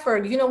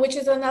effort, which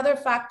is another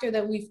factor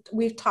that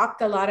we've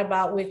talked a lot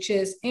about, which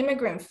is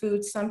immigrant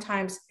food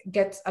sometimes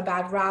gets a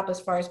bad rap as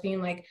far as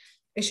being like,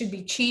 it should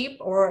be cheap,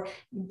 or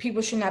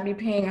people should not be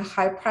paying a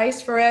high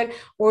price for it,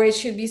 or it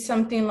should be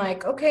something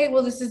like, okay,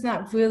 well, this is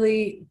not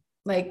really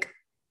like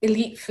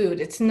elite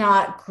food. It's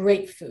not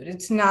great food.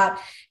 It's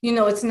not,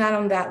 it's not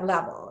on that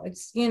level.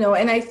 It's,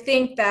 and I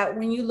think that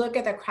when you look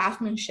at the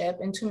craftsmanship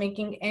into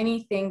making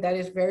anything that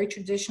is very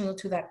traditional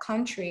to that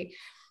country,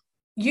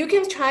 you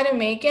can try to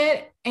make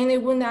it and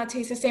it will not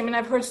taste the same. And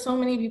I've heard so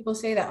many people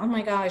say that, oh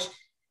my gosh,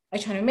 I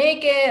try to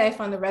make it. I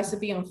found the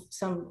recipe on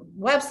some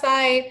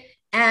website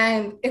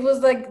and it was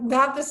like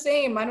not the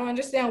same. I don't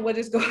understand what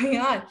is going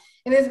on.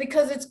 And it's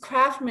because it's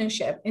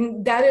craftsmanship.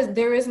 And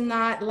there is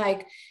not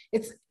like,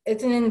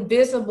 it's an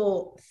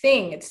invisible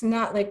thing. It's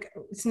not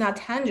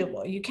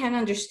tangible. You can't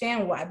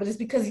understand why, but it's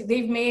because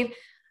they've made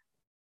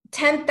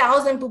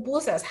 10,000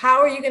 pupusas. How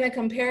are you going to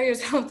compare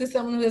yourself to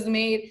someone who has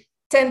made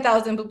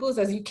 10,000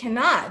 pupusas? You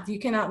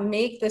cannot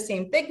make the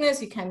same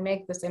thickness. You can't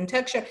make the same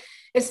texture.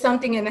 It's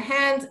something in the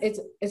hands.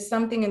 It's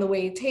something in the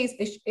way it tastes.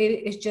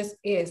 It just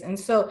is. And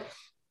so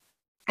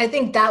I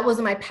think that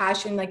was my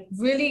passion, like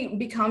really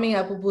becoming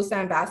a pupusa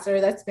ambassador.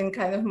 That's been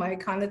kind of my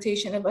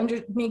connotation of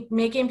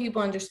making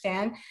people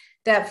understand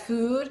that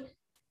food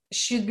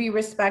should be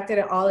respected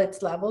at all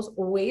its levels,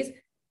 always,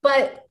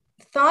 but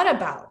thought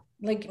about.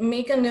 Like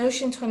make a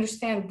notion to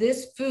understand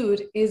this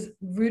food is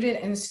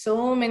rooted in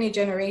so many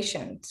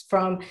generations,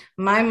 from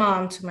my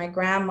mom to my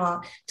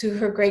grandma to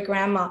her great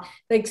grandma,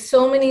 like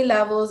so many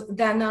levels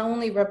that not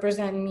only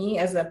represent me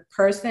as a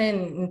person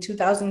in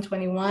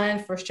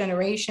 2021, first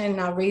generation,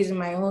 now raising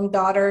my own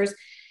daughters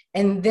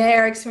and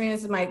their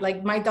experience.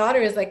 My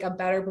daughter is like a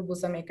better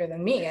pupusa maker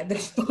than me at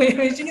this point. I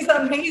mean, she's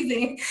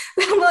amazing.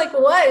 I'm like,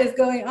 what is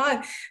going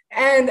on?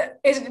 And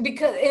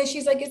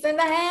she's like, it's in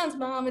the hands,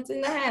 mom, it's in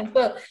the hands.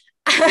 So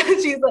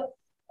she's like,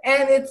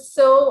 and it's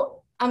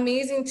so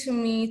amazing to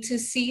me to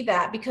see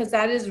that, because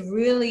that is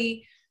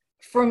really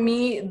for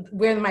me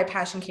where my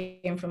passion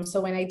came from. So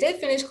when I did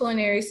finish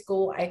culinary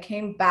school, I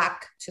came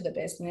back to the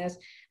business,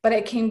 but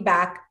I came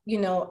back,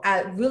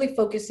 at really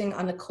focusing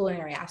on the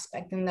culinary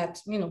aspect. And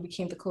that's,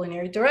 became the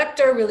culinary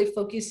director, really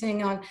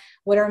focusing on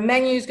what our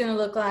menu is going to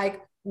look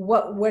like,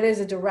 what is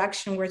the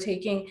direction we're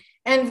taking,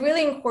 and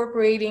really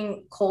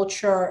incorporating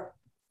culture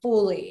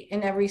fully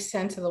in every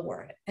sense of the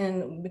word,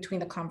 and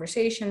between the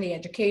conversation, the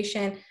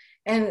education,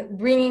 and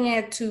bringing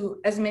it to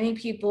as many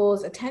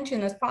people's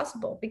attention as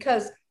possible.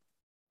 Because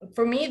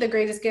for me, the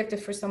greatest gift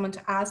is for someone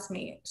to ask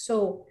me,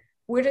 so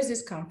where does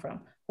this come from?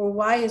 Or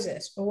why is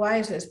this? Or why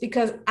is this?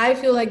 Because I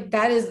feel like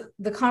that is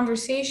the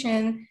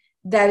conversation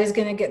that is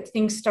going to get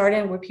things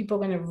started, where people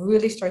are going to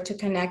really start to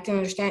connect and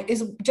understand,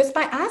 is just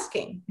by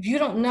asking. If you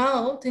don't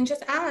know, then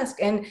just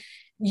ask. And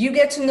you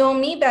get to know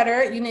me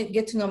better, you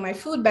get to know my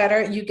food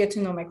better, you get to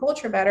know my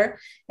culture better,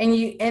 and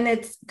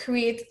it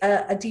creates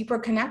a deeper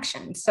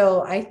connection.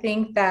 So I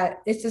think that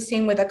it's the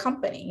same with a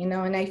company,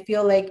 and I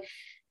feel like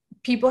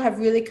people have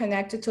really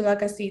connected to La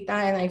Casita,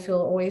 and I feel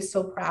always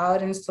so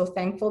proud and so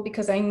thankful,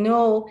 because I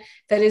know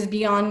that is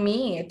beyond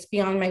me. It's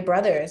beyond my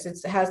brothers. It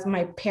has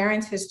my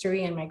parents'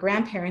 history and my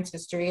grandparents'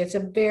 history. It's a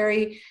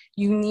very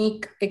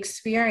unique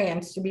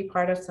experience to be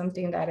part of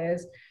something that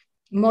is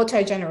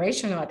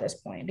multi-generational at this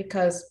point,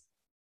 because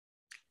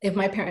if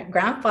my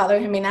grandfather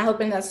may not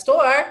open that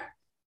store,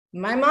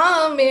 my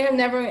mom may have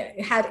never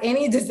had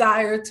any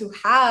desire to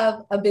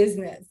have a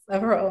business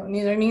of her own.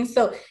 You know what I mean?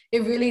 So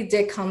it really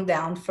did come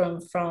down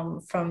from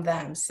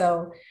them.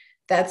 So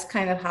that's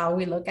kind of how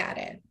we look at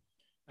it.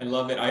 I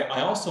love it. I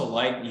also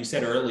like, you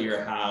said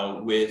earlier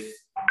how with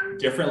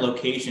different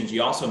locations,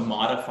 you also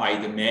modify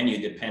the menu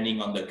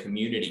depending on the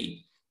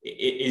community. Do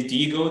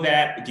you do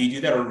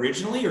that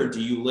originally, or do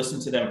you listen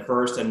to them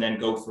first and then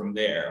go from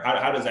there?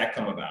 How does that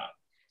come about?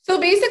 So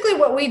basically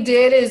what we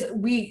did is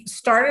we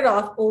started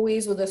off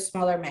always with a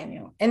smaller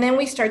menu, and then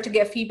we start to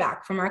get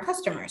feedback from our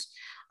customers.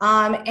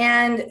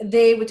 And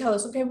they would tell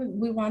us, okay,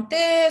 we want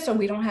this, or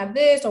we don't have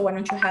this, or why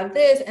don't you have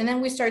this? And then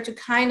we start to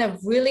kind of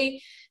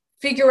really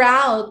figure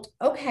out,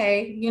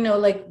 okay,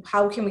 like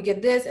how can we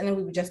get this? And then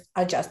we would just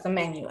adjust the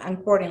menu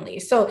accordingly.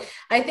 So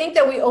I think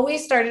that we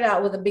always started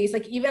out with a base,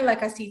 like even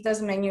like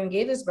Casita's menu in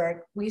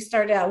Gaithersburg, we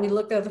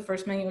looked at the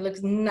first menu, it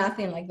looks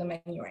nothing like the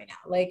menu right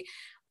now. Like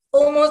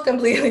almost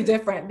completely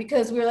different,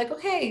 because we were like,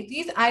 okay,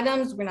 these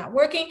items were not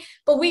working,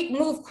 but we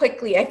move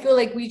quickly. I feel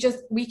like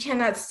we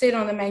cannot sit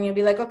on the menu and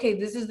be like, okay,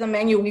 this is the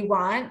menu we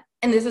want,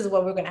 and this is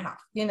what we're going to have,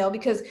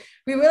 because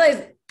we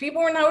realized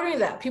people were not ordering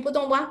that. People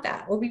don't want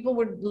that, or people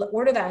would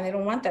order that and they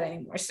don't want that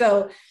anymore.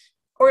 So,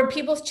 or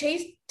people's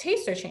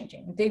tastes are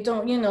changing. They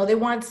don't, they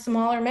want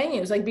smaller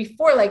menus. Like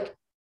before, like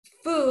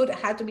food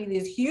had to be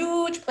this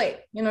huge plate,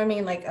 you know what I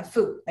mean? Like a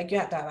food, like you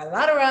have to have a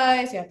lot of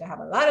rice, you have to have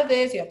a lot of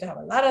this, you have to have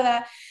a lot of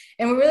that.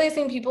 And we're really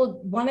seeing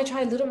people want to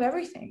try a little of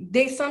everything.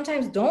 They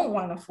sometimes don't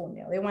want a full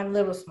meal. They want a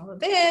little small of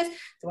this,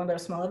 they want a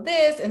little small of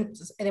this, and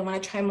they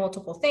want to try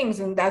multiple things.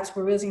 And that's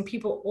where we're seeing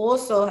people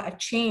also have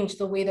changed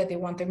the way that they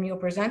want their meal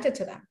presented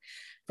to them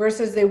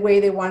versus the way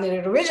they wanted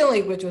it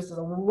originally, which was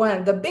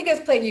the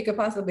biggest plate you could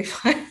possibly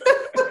find.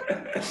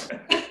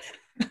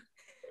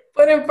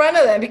 Put in front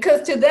of them,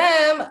 because to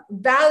them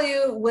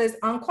value was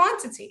on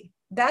quantity.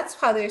 That's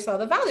how they saw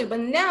the value.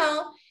 But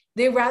now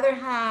they rather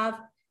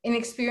have an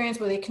experience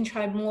where they can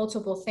try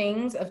multiple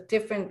things of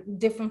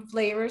different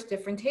flavors,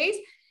 different tastes,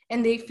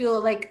 and they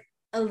feel like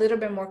a little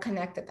bit more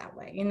connected that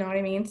way. You know what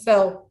I mean?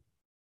 So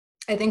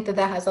I think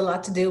that has a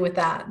lot to do with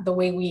that, the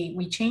way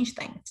we change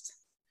things.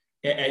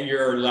 At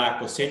your La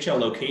Cosecha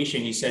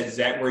location, you said, is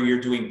that where you're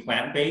doing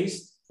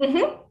plant-based?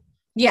 Mm-hmm.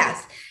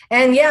 Yes.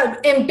 And yeah,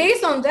 and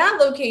based on that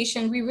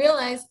location, we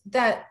realized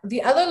that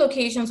the other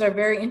locations are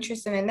very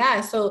interested in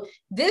that. So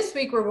this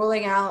week we're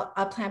rolling out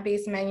a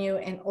plant-based menu,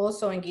 and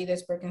also in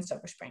Gaithersburg and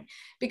Silver Spring,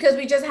 because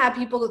we just have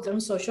people on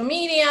social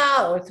media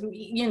or through,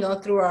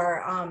 through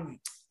our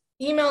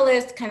email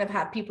list, kind of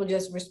have people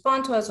just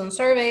respond to us on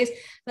surveys,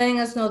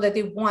 letting us know that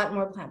they want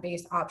more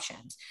plant-based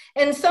options.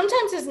 And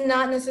sometimes it's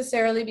not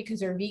necessarily because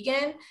they're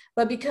vegan,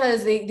 but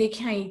because they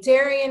can't eat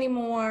dairy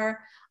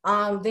anymore.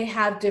 They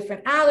have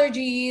different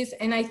allergies,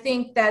 and I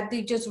think that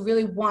they just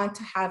really want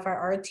to have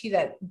our RT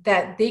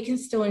that they can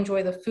still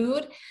enjoy the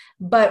food,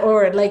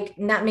 or like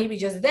not maybe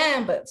just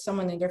them, but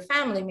someone in their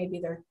family,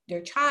 maybe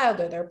their child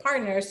or their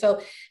partner.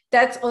 So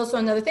that's also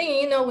another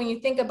thing. When you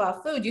think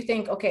about food, you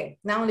think, okay,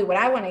 not only what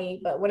I want to eat,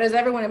 but what does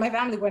everyone in my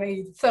family want to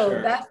eat? So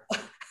sure. That's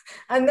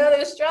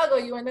another struggle.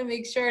 You want to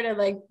make sure to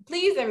like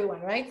please everyone,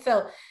 right?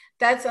 So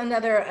that's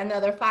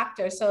another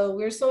factor. So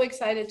we're so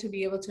excited to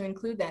be able to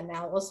include that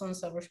now also in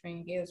Silver Spring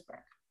and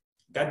Gaithersburg.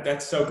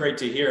 That's so great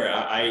to hear.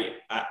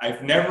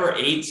 I've never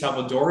ate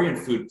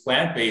Salvadorian food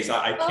plant-based.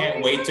 I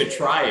can't wait to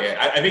try it.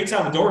 I make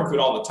Salvadorian food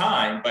all the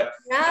time, but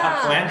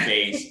not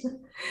plant-based.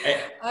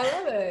 I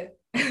love it.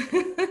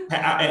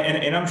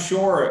 and I'm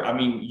sure, I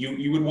mean,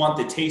 you would want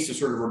the taste to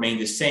sort of remain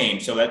the same.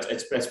 So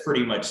that's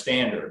pretty much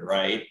standard,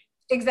 right?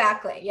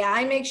 Exactly. Yeah.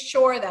 I make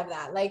sure that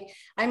like,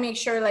 I make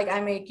sure like I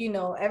make,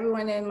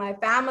 everyone in my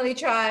family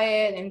try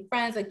it, and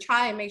friends like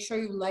try it, make sure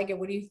you like it.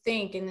 What do you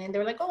think? And then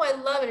they're like, oh, I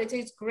love it. It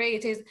tastes great.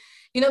 It tastes,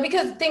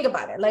 because think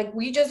about it. Like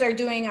we just are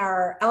doing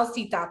our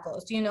LC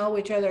tacos,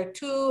 which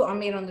are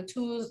made on the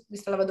two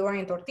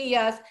Salvadorian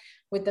tortillas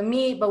with the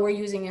meat, but we're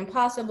using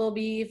Impossible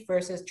beef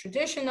versus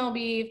traditional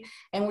beef.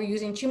 And we're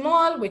using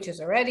chimol, which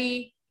is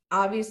already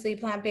obviously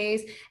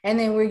plant-based, and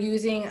then we're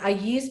using a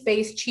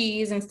yeast-based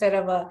cheese instead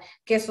of a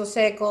queso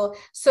seco.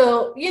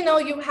 So you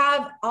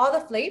have all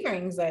the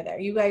flavorings are there.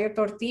 You got your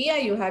tortilla,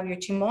 you have your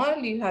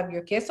chimol, you have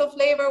your queso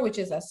flavor, which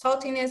is a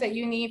saltiness that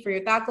you need for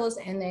your tacos,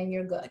 and then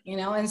you're good.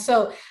 And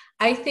so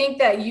I think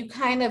that you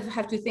kind of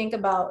have to think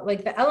about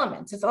like the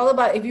elements. It's all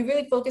about, if you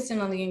really focus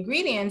in on the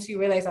ingredients, you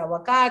realize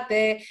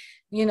aguacate,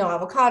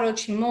 avocado,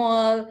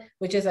 chimol,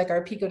 which is like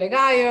our pico de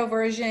gallo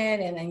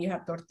version, and then you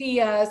have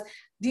tortillas.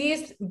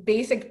 These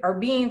basic, our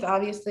beans,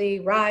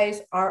 obviously,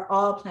 rice, are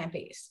all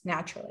plant-based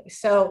naturally.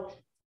 So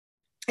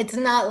it's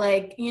not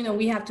like,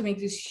 we have to make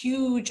these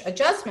huge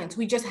adjustments.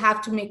 We just have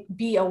to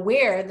be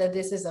aware that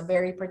this is a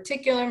very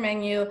particular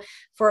menu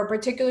for a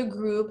particular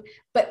group,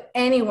 but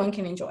anyone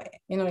can enjoy it.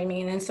 You know what I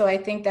mean? And so I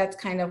think that's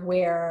kind of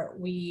where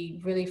we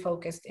really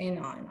focused in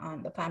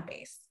on the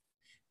plant-based.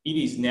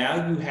 Edie's,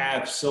 now you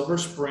have Silver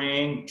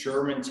Spring,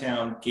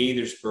 Germantown,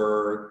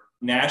 Gaithersburg,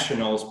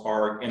 Nationals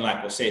Park, and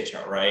La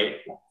Cosecha, right?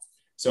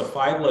 So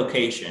 5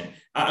 location.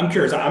 I'm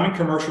curious, I'm in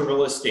commercial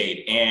real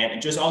estate, and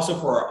just also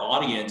for our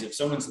audience, if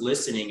someone's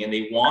listening and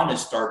they want to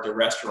start the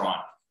restaurant,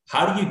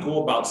 how do you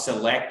go about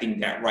selecting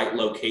that right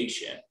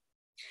location?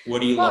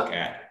 What do you look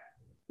at?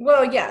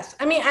 Well, yes.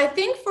 I mean, I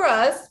think for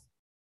us,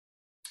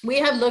 we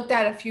have looked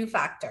at a few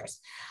factors.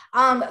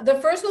 The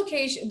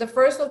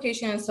first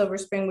location in Silver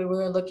Spring we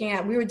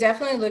were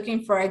definitely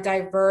looking for a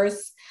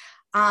diverse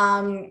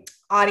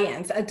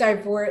audience, a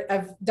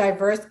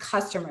diverse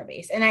customer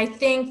base. And I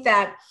think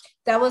that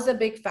was a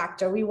big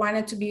factor. We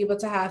wanted to be able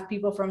to have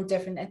people from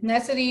different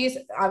ethnicities,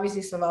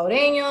 obviously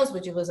Salvadoreños,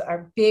 which was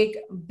our big,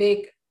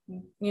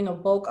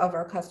 bulk of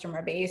our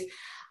customer base.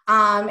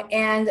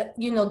 And,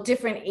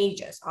 different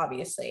ages,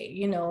 obviously,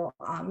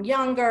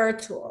 younger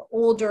to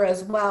older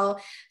as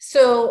well.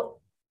 So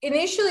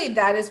initially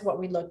that is what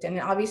we looked at. And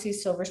obviously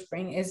Silver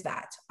Spring is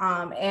that.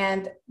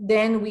 And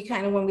then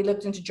when we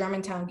looked into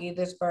Germantown,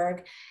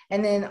 Gaithersburg,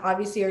 and then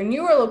obviously our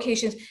newer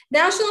locations,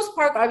 Nationals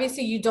Park,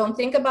 obviously you don't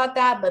think about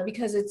that, but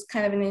because it's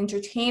kind of an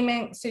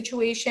entertainment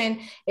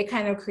situation, it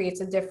kind of creates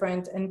a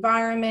different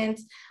environment.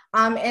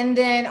 And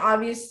then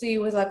obviously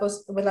with La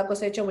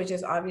Cosecha, which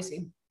is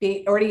obviously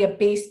already a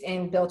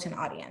built-in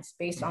audience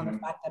based on the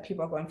fact that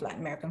people are going for Latin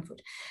American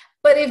food.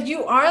 But if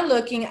you are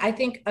looking, I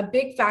think a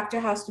big factor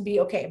has to be,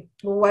 okay,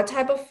 well, what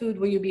type of food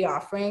will you be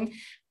offering?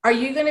 Are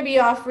you going to be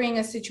offering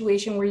a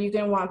situation where you're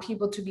going to want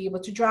people to be able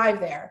to drive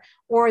there,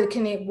 or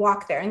can they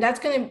walk there? And that's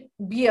going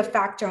to be a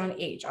factor on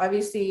age.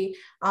 Obviously,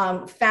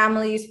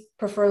 families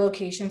prefer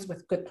locations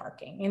with good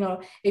parking. You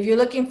know, if you're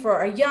looking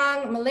for a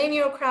young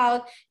millennial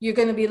crowd, you're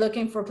going to be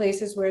looking for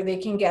places where they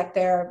can get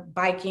there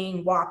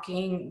biking,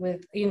 walking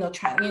with,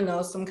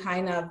 some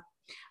kind of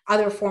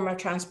other form of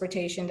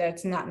transportation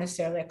that's not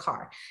necessarily a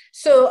car.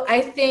 So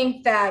I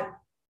think that,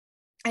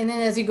 and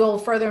then as you go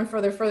further and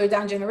further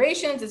down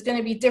generations, it's going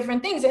to be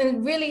different things,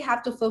 and really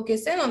have to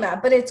focus in on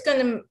that. But what's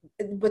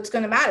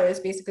going to matter is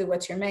basically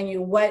what's your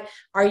menu, what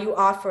are you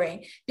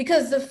offering?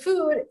 Because the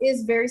food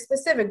is very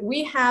specific.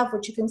 We have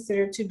what you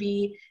consider to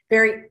be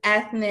very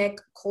ethnic,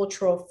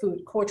 cultural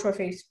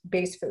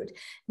based food.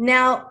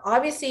 Now,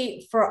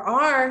 obviously for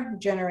our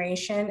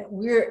generation,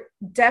 we're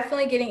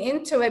definitely getting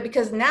into it,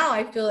 because now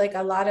I feel like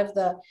a lot of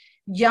the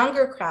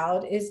younger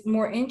crowd is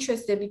more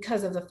interested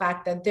because of the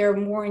fact that they're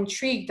more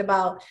intrigued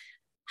about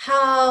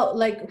how,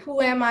 like,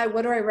 who am I?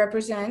 What do I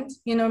represent?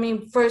 You know what I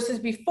mean? Versus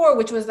before,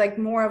 which was like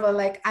more of a,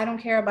 like, I don't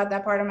care about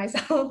that part of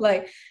myself.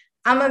 Like,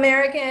 I'm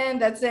American,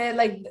 that's it.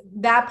 Like,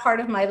 that part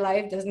of my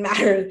life doesn't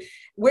matter,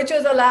 which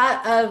was a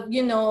lot of,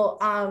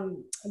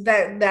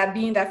 that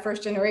being that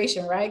first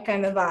generation, right?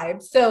 Kind of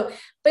vibe. So,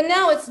 but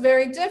now it's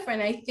very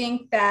different. I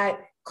think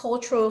that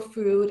cultural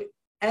food,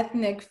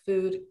 ethnic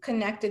food,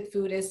 connected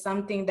food is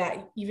something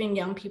that even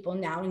young people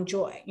now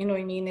enjoy. You know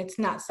what I mean? It's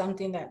not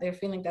something that they're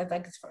feeling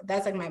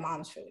that's like my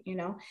mom's food,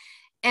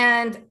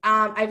 And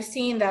I've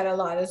seen that a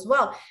lot as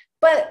well.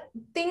 But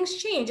things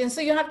change. And so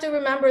you have to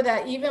remember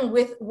that even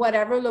with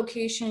whatever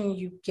location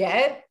you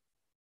get,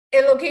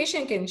 a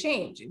location can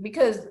change,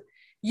 because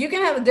you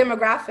can have a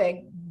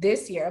demographic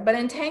this year, but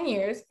in 10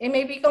 years, it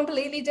may be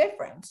completely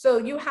different. So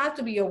you have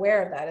to be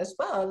aware of that as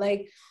well.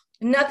 Like,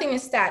 nothing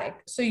is static.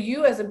 So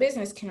you as a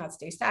business cannot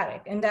stay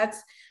static. And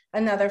that's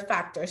another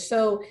factor.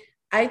 So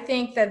I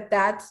think that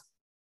that's,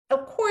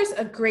 of course,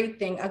 a great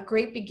thing, a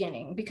great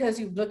beginning, because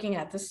you're looking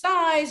at the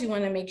size, you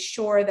want to make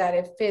sure that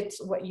it fits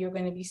what you're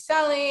going to be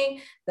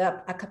selling,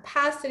 a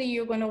capacity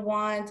you're going to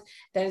want,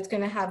 that it's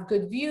going to have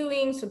good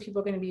viewing, so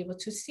people are going to be able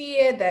to see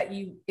it, that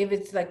if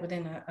it's like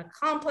within a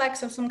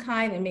complex of some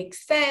kind, it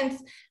makes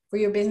sense for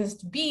your business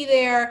to be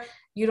there.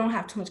 You don't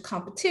have too much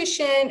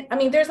competition. I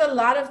mean, there's a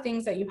lot of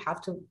things that you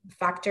have to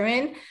factor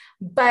in,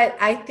 but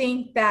I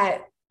think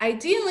that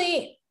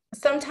ideally,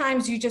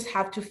 sometimes you just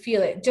have to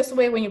feel it, just the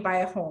way when you buy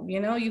a home,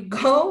 you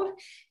go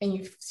and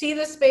you see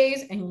the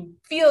space and you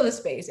feel the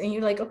space and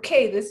you're like,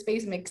 okay, this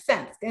space makes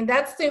sense. And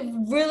that's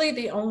really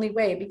the only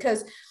way,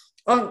 because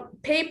on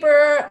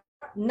paper,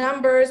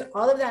 numbers,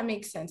 all of that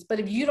makes sense.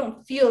 But if you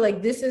don't feel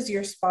like this is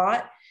your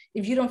spot,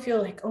 if you don't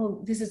feel like,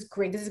 oh, this is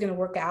great, this is going to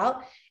work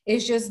out,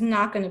 it's just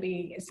not going to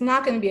be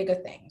a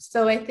good thing.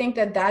 So I think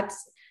that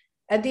that's,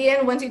 at the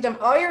end, once you've done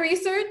all your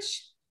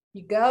research,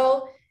 you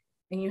go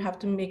and you have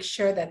to make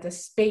sure that the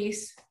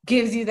space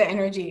gives you the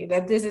energy,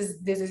 that this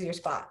is your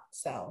spot.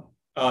 So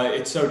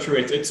it's so true.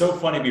 It's so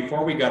funny.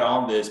 Before we got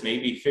on this,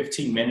 maybe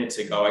 15 minutes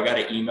ago, I got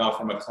an email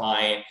from a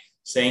client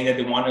saying that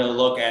they wanted to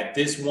look at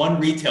this one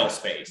retail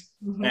space.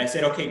 Mm-hmm. And I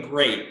said, okay,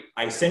 great.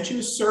 I sent you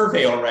a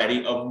survey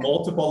already of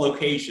multiple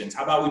locations.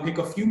 How about we pick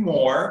a few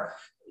more?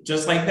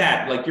 Just like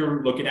that. Like,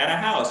 you're looking at a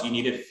house, you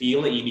need to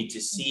feel it, you need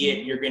to see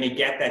it. You're going to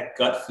get that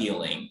gut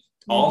feeling.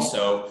 Mm-hmm.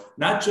 Also,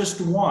 not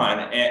just one.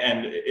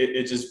 And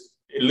it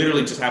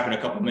literally just happened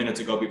a couple minutes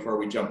ago before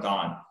we jumped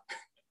on.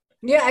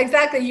 Yeah,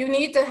 exactly. You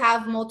need to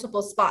have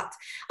multiple spots.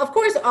 Of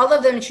course, all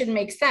of them should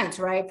make sense,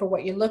 right? For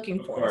what you're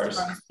looking for, as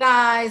far as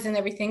size and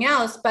everything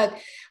else. But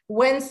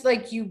once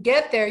you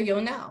get there,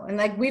 you'll know.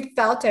 And we've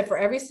felt it for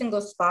every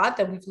single spot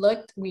that we've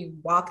looked, we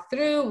walked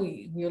through,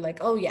 we were like,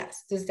 oh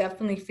yes, this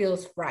definitely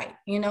feels right,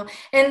 And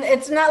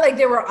it's not like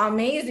they were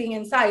amazing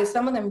in size.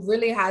 Some of them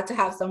really had to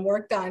have some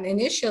work done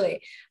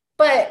initially,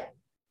 but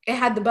it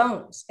had the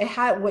bones. It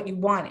had what you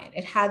wanted.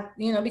 It had,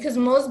 because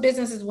most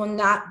businesses will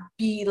not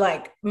be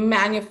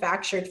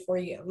manufactured for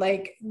you.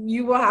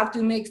 You will have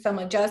to make some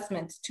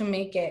adjustments to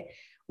make it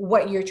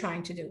what you're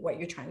trying to do, what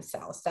you're trying to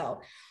sell.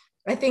 So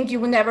I think you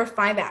will never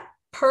find that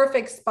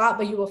perfect spot,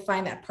 but you will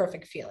find that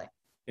perfect feeling.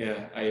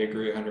 Yeah, I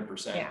agree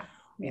 100%. Yeah.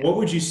 What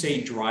would you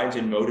say drives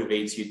and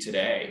motivates you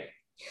today?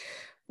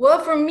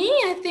 Well, for me,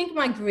 I think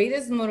my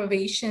greatest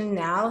motivation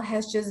now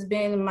has just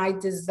been my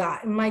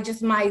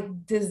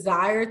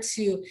desire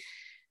to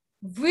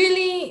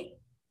really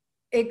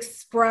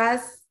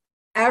express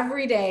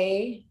every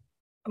day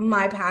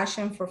my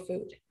passion for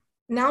food.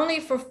 Not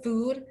only for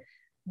food,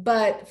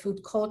 but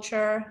food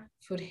culture,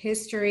 food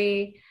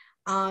history.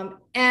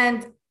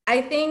 And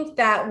I think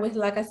that with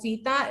La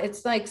Casita,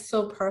 it's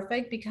so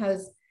perfect,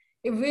 because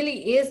it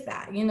really is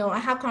that. I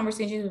have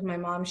conversations with my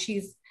mom.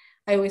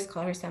 I always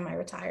call her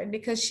semi-retired,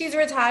 because she's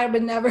retired,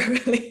 but never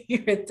really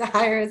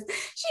retires.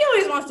 She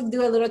always wants to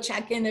do a little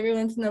check-in every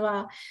once in a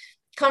while.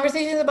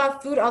 Conversations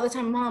about food all the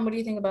time. Mom, what do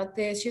you think about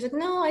this? She's like,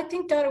 no, I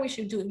think, daughter, you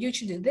should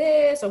do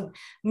this, or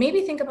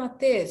maybe think about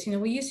this.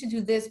 We used to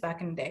do this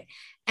back in the day.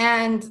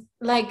 And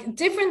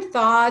different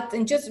thoughts,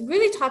 and just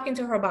really talking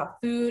to her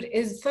about food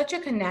is such a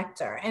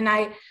connector. And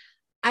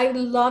I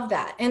love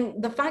that.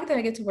 And the fact that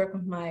I get to work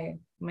with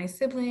my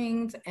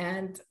siblings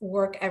and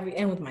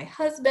and with my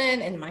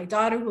husband and my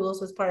daughter, who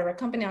also is part of our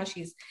company now,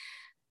 she's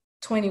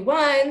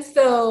 21.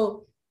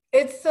 So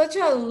it's such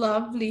a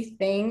lovely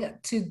thing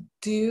to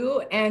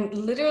do and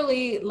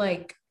literally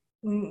like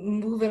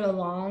move it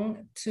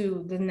along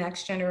to the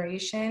next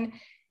generation.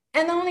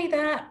 And not only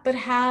that, but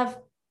have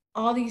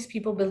all these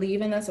people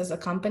believe in us as a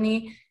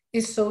company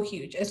is so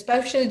huge,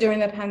 especially during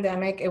the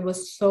pandemic. It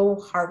was so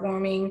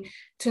heartwarming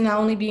to not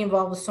only be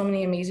involved with so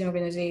many amazing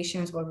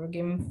organizations where we're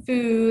giving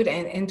food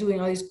and doing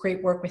all these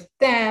great work with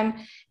them,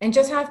 and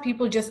just have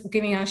people just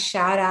giving us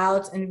shout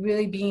outs and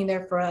really being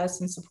there for us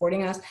and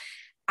supporting us.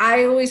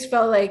 I always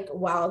felt like,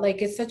 wow,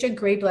 like it's such a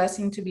great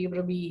blessing to be able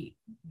to be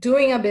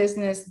doing a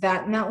business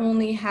that not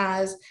only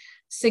has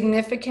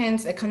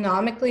significance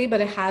economically,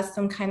 but it has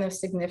some kind of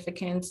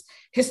significance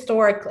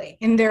historically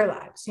in their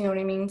lives. You know what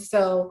I mean?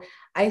 So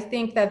I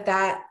think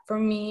that for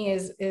me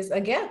is a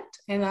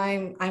gift, and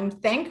I'm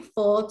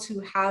thankful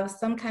to have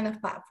some kind of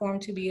platform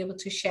to be able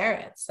to share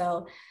it.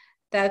 So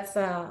that's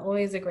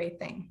always a great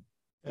thing.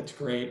 That's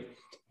great.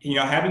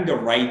 Having the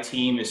right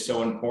team is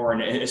so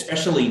important,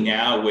 especially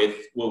now with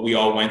what we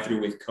all went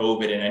through with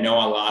COVID. And I know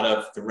a lot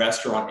of the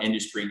restaurant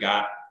industry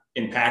got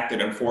impacted,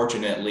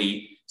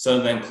 unfortunately. Some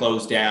of them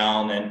closed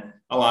down and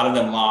a lot of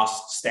them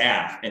lost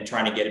staff and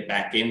trying to get it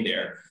back in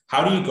there.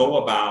 How do you go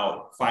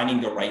about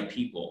finding the right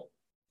people?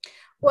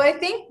 Well, I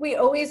think we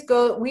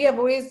have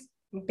always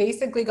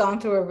basically gone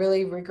through a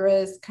really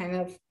rigorous kind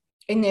of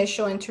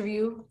initial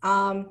interview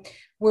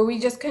where we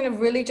just kind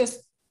of really just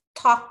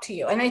talk to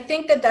you. And I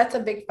think that's a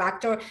big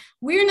factor.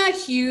 We're not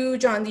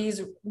huge on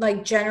these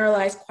like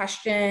generalized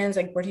questions,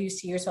 like where do you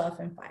see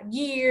yourself in 5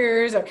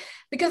 years? Or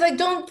because I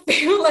don't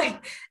feel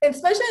like,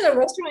 especially in the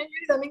restaurant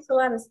industry, that makes a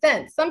lot of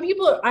sense. Some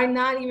people are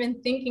not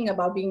even thinking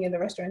about being in the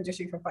restaurant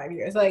industry for 5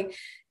 years. Like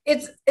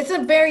it's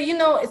a very,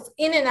 it's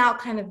in and out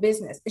kind of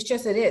business. It's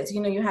just, it is,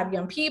 you have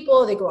young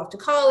people, they go off to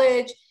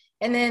college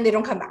and then they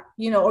don't come back,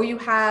 or you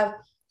have,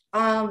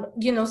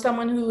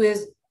 someone who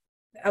is,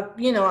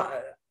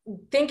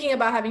 thinking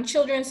about having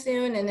children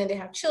soon, and then they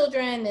have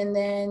children and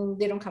then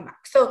they don't come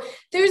back. So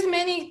there's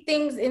many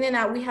things in and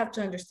out we have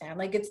to understand.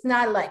 Like it's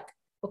not like,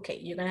 okay,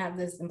 you're gonna have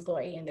this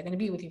employee and they're gonna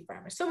be with you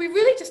forever. So we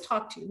really just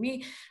talk to you.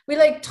 We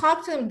like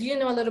talk to them. Do you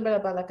know a little bit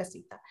about La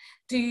Casita?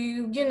 Do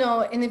you,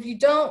 and if you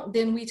don't,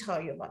 then we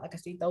tell you about La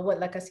Casita,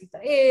 what La Casita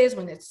is,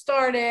 when it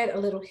started, a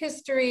little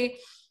history.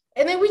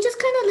 And then we just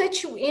kind of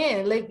let you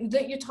in, like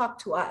let you talk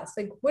to us.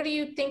 Like, what are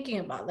you thinking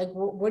about? Like,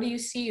 what do you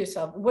see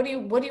yourself? What do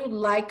you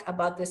like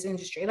about this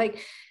industry? Like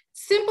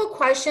simple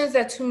questions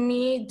that to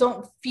me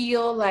don't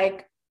feel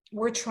like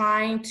we're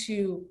trying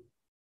to,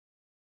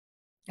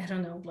 I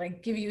don't know,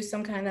 like give you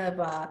some kind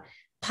of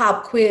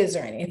pop quiz or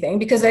anything,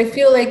 because I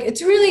feel like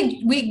it's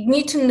really, we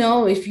need to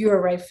know if you're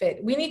a right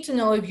fit. We need to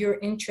know if you're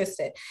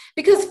interested,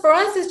 because for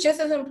us, it's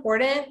just as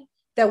important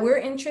that we're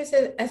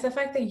interested as the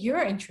fact that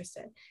you're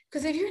interested.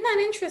 Because if you're not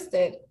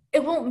interested,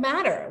 it won't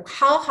matter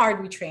how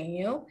hard we train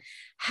you,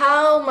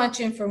 how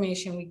much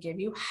information we give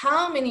you,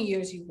 how many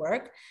years you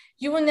work.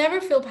 You will never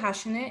feel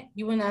passionate.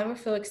 You will never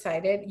feel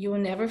excited. You will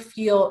never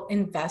feel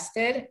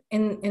invested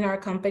in our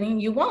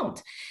company. You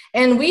won't.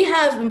 And we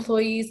have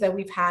employees that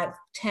we've had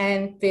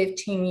 10,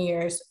 15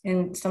 years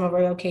in some of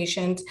our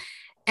locations,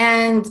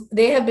 and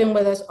they have been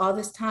with us all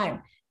this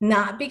time,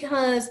 not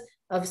because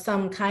of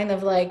some kind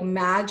of like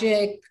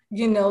magic,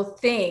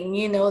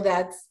 thing,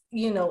 that's,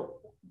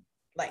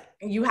 like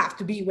you have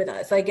to be with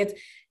us. Like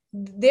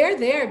they're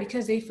there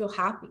because they feel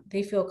happy.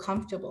 They feel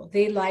comfortable.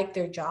 They like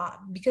their job.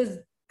 Because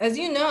as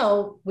you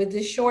know, with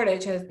this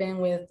shortage has been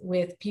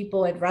with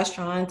people at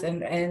restaurants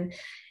and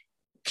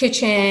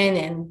kitchen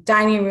and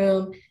dining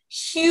room,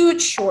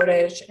 huge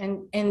shortage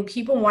and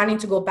people wanting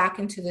to go back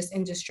into this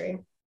industry.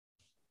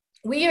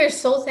 We are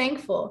so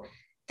thankful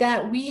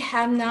that we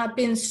have not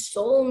been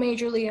so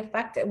majorly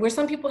affected, where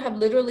some people have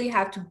literally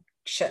had to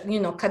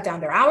cut down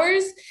their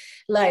hours,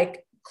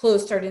 like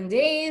close certain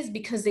days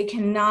because they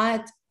don't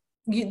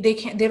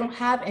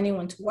have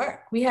anyone to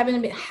work. We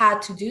haven't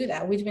had to do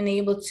that. We've been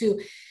able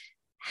to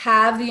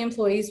have the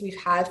employees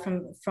we've had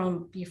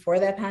from before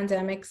that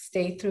pandemic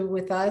stay through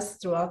with us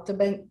throughout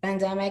the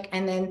pandemic,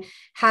 and then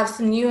have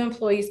some new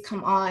employees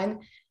come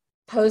on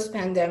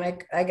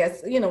post-pandemic. I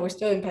guess, we're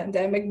still in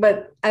pandemic,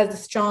 but as a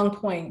strong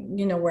point,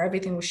 where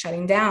everything was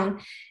shutting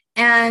down.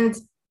 And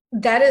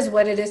that is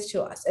what it is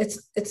to us.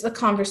 It's a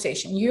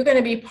conversation. You're going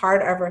to be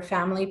part of our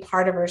family,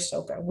 part of our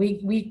circle.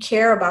 We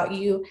care about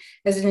you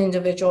as an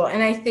individual.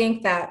 And I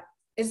think that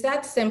is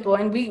that simple.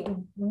 And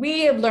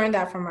we have learned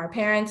that from our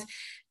parents.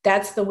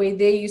 That's the way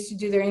they used to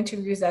do their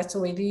interviews. That's the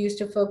way they used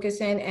to focus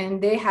in.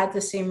 And they had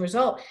the same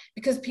result,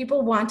 because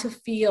people want to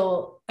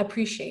feel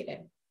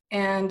appreciated.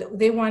 And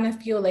they want to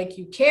feel like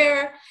you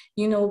care,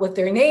 what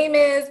their name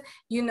is,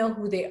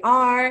 who they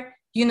are,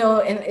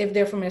 and if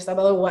they're from El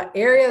Salvador, what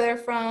area they're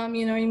from,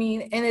 you know what I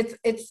mean? And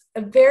it's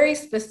a very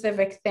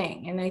specific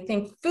thing. And I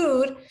think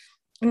food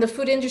in the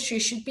food industry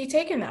should be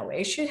taken that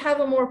way. It should have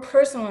a more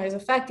personalized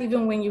effect,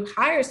 even when you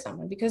hire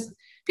someone, because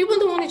People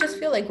don't want to just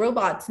feel like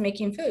robots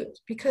making food,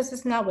 because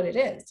it's not what it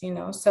is, you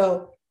know?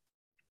 So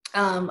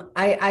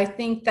I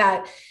think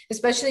that,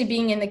 especially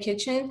being in the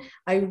kitchen,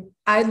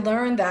 I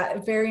learned that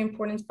a very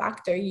important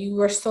factor. You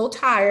are so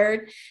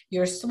tired,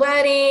 you're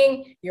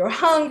sweating, you're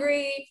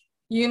hungry,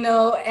 you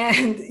know,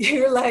 and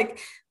you're like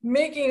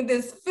making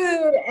this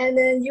food, and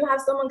then you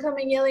have someone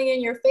coming yelling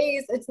in your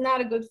face. It's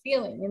not a good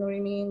feeling, you know what I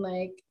mean?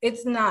 Like,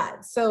 it's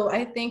not. So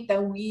I think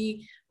that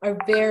we are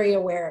very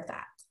aware of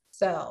that.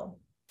 So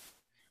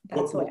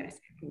that's what I say.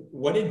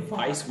 What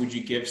advice would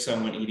you give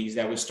someone, Edie,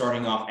 that was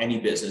starting off any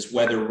business,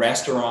 whether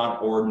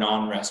restaurant or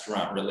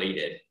non-restaurant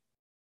related?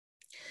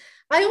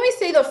 I always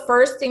say the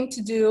first thing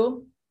to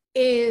do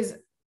is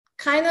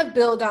kind of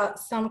build out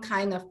some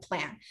kind of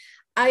plan.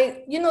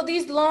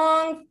 These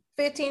long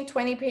 15,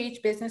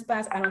 20-page business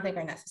plans, I don't think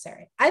are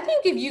necessary. I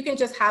think if you can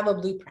just have a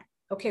blueprint,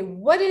 okay,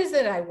 what is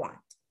it I want?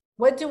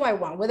 What do I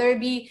want? Whether it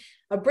be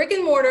a brick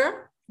and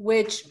mortar,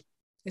 which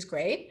is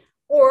great,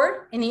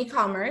 or an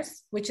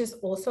e-commerce, which is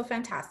also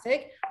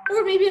fantastic,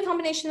 or maybe a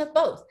combination of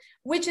both,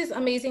 which is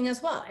amazing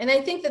as well. And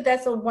I think that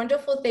that's a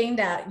wonderful thing,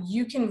 that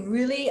you can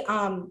really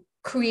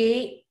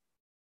create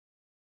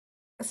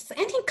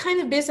any kind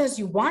of business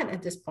you want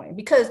at this point,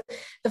 because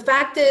the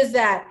fact is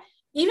that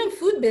even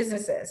food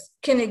businesses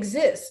can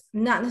exist,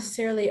 not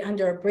necessarily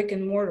under a brick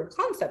and mortar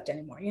concept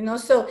anymore, you know?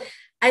 So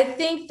I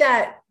think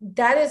that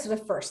that is the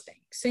first thing.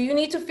 So you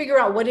need to figure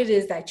out what it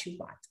is that you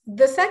want.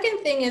 The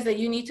second thing is that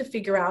you need to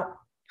figure out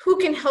who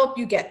can help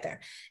you get there.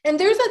 And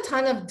there's a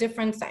ton of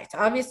different sites.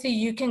 Obviously,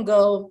 you can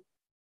go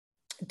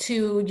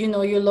to,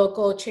 your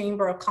local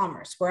chamber of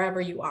commerce, wherever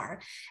you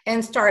are,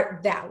 and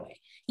start that way.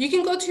 You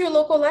can go to your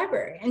local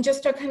library and just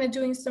start kind of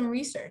doing some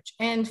research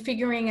and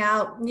figuring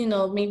out,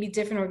 maybe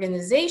different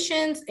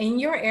organizations in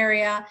your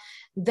area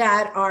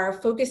that are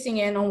focusing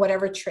in on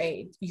whatever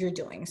trade you're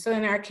doing. So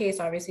in our case,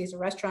 obviously, it's a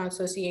restaurant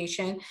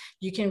association.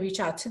 You can reach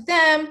out to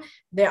them.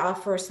 They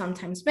offer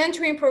sometimes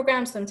mentoring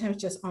programs, sometimes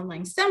just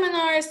online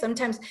seminars,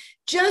 sometimes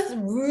just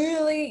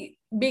really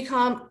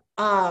become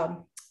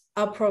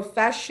a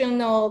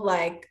professional,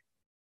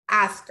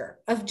 asker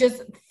of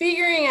just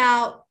figuring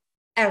out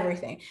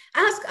everything.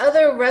 Ask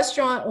other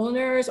restaurant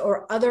owners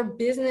or other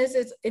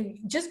businesses,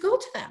 just go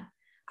to them.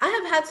 I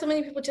have had so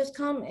many people just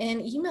come and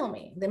email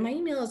me. Then my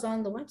email is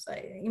on the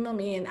website. Email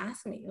me and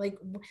ask me,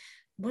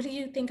 what do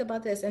you think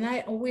about this? And I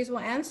always will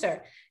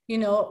answer,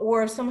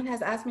 or if someone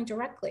has asked me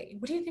directly,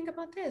 what do you think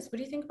about this? What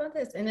do you think about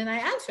this? And then I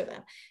answer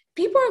them.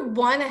 People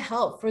want to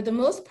help. For the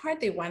most part,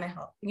 they want to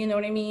help. You know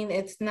what I mean?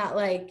 It's not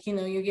like,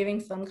 you're giving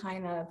some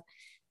kind of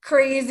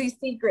crazy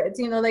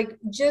secrets,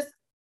 just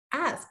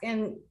ask.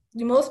 And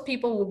most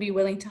people will be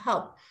willing to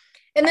help.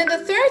 And then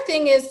the third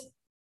thing is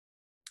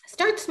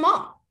start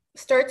small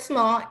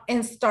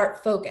and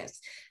start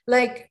focused.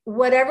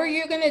 Whatever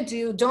you're going to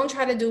do, don't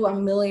try to do a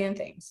million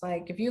things.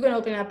 If you're going to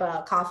open up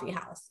a coffee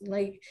house,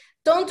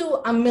 don't do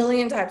a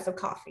million types of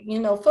coffee,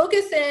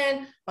 focus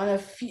in on a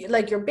few,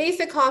 your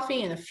basic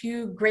coffee and a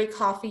few great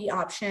coffee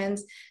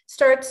options.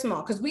 Start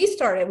small. Cause we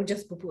started with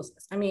just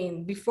pupusas. I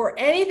mean, before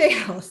anything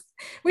else,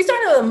 we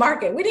started with a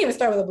market. We didn't even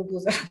start with a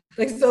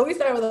pupusa. So we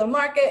started with a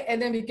market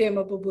and then became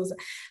a pupusa.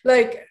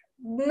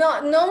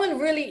 No one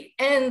really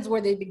ends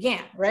where they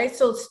began, right?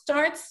 So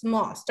start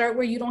small, start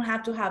where you don't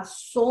have to have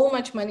so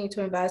much money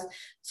to invest,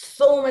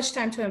 so much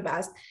time to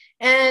invest,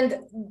 and,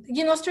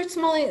 start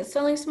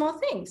selling small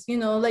things,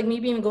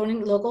 maybe even going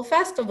to local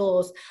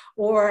festivals,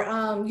 or,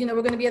 we're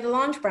going to be at the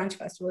Launch Branch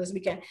Festival this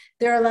weekend.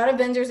 There are a lot of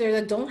vendors there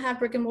that don't have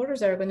brick and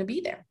mortars that are going to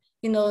be there,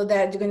 that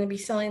they're going to be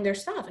selling their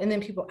stuff. And then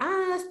people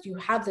ask, do you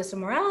have this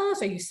somewhere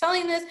else? Are you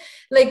selling this?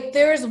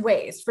 There's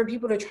ways for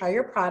people to try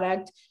your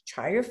product,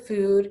 try your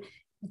food,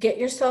 get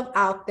yourself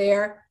out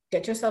there,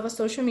 get yourself a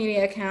social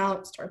media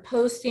account, start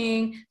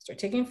posting, start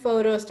taking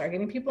photos, start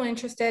getting people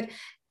interested.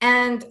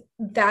 And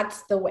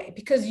that's the way,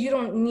 because you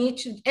don't need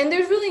to, and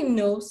there's really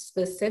no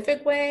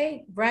specific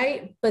way,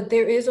 right? But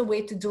there is a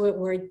way to do it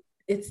where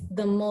it's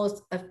the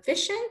most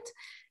efficient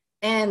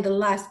and the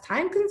less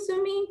time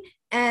consuming,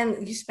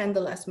 and you spend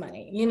the less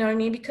money, you know what I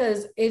mean?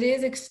 Because it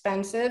is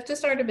expensive to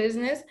start a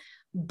business,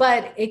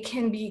 but it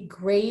can be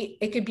great.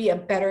 It could be a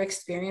better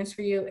experience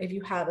for you if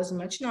you have as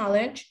much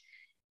knowledge,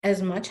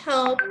 as much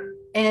help,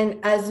 and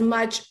as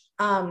much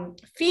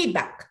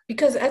feedback,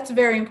 because that's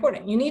very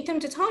important. You need them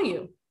to tell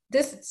you,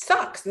 this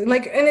sucks. And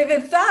if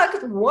it sucks,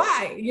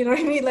 why? You know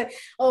what I mean?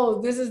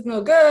 Oh, this is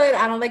no good.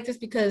 I don't like this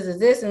because of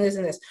this and this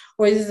and this.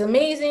 Or this is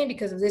amazing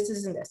because of this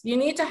and this. You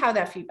need to have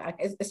that feedback.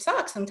 It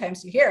sucks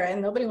sometimes to hear it,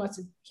 and nobody wants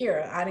to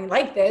hear, I didn't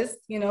like this,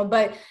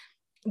 but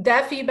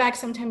that feedback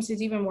sometimes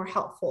is even more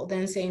helpful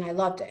than saying I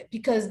loved it,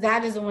 because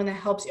that is the one that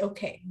helps you.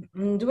 Okay,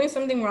 I'm doing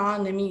something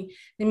wrong. Let me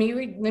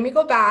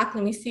go back.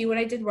 Let me see what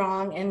I did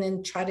wrong, and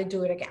then try to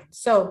do it again.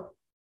 So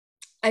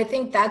I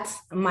think that's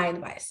my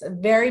advice. A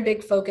very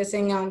big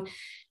focusing on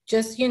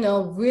just,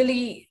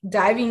 really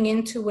diving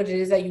into what it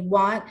is that you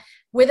want,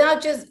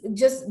 without just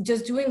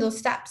doing those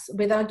steps,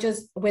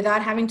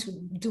 without having to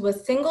do a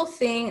single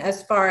thing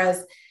as far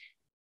as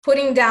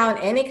putting down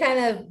any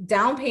kind of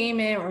down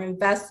payment or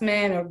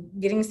investment or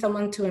getting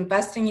someone to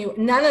invest in you.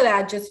 None of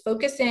that. Just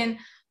focus in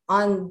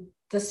on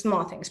the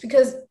small things,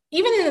 because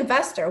even an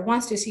investor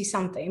wants to see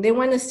something. They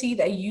want to see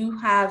that you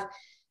have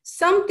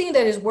something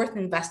that is worth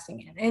investing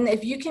in. And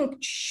if you can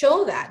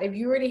show that, if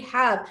you already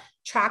have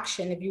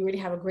traction, if you already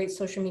have a great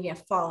social media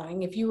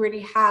following, if you already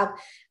have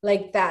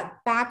like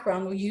that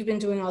background where you've been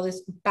doing all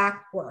this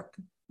back work,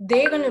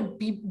 they're going to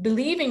be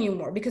believing you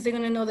more, because they're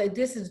going to know that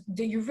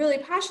that you're really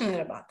passionate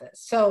about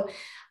this. So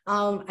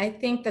I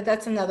think that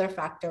that's another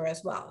factor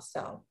as well.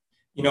 So,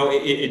 you know,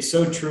 it's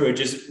so true. It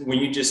just, when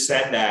you just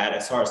said that,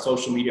 as far as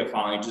social media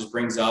following, it just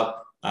brings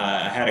up,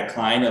 I had a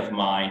client of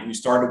mine who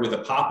started with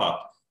a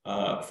pop-up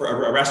for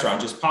a restaurant,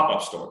 just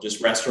pop-up store,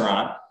 just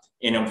restaurant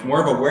in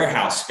more of a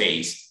warehouse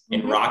space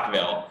in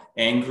Rockville,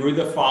 and grew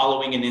the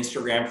following and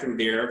Instagram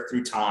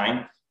through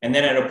time. And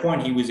then at a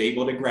point he was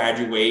able to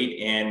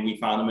graduate, and we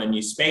found him a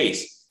new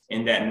space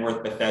in that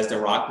North Bethesda,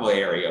 Rockville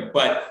area.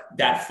 But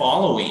that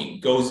following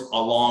goes a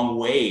long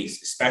ways,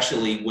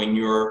 especially when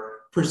you're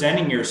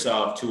presenting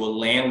yourself to a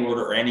landlord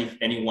or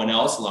anyone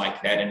else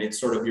like that, and it's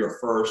sort of your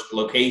first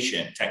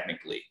location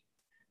technically.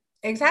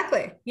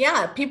 Exactly.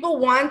 Yeah. People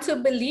want to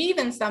believe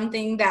in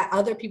something that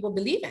other people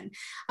believe in.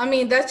 I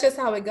mean, that's just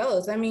how it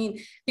goes. I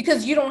mean,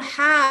 because you don't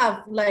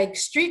have like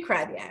street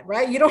cred yet,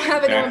 right? You don't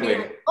have anyone being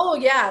like, oh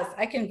yes,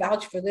 I can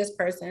vouch for this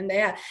person.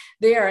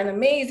 They are an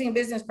amazing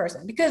business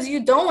person, because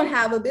you don't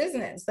have a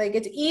business. Like,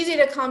 it's easy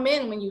to come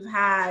in when you've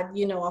had,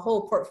 you know, a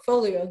whole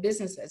portfolio of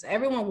businesses.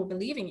 Everyone will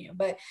believe in you.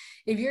 But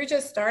if you're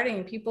just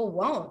starting, people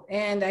won't.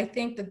 And I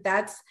think that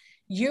that's,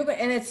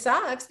 and it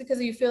sucks, because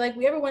you feel like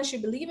everyone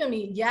should believe in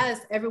me.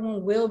 Yes,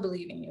 everyone will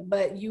believe in you,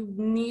 but you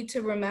need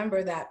to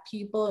remember that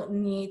people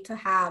need to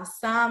have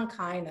some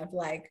kind of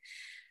like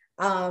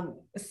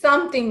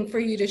something for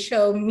you to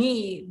show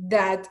me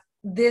that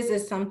this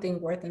is something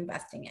worth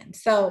investing in.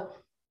 So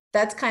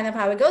that's kind of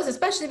how it goes,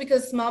 especially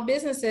because small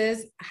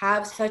businesses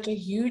have such a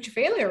huge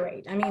failure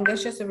rate. I mean,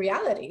 that's just a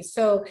reality.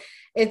 So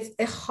it's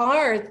a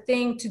hard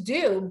thing to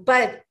do,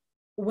 but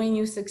when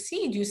you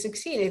succeed, you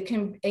succeed.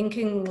 It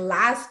can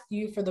last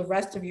you for the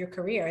rest of your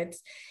career.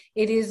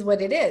 It is what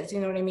it is.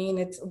 You know what I mean?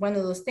 It's one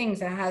of those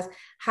things that has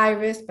high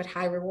risk, but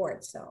high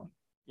reward. So.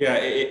 Yeah,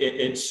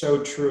 it's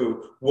so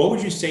true. What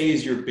would you say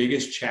is your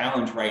biggest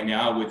challenge right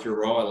now with your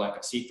role at La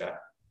Casita?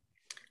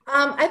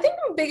 I think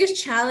my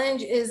biggest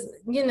challenge is,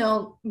 you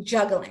know,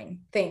 juggling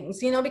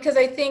things, you know, because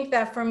I think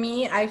that for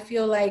me, I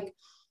feel like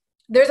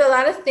there's a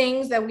lot of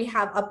things that we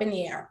have up in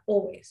the air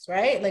always,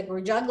 right? Like,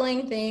 we're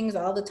juggling things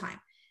all the time.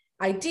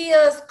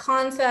 Ideas,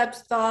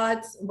 concepts,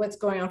 thoughts, what's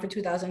going on for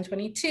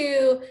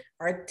 2022,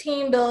 our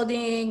team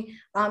building.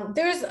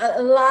 There's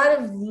a lot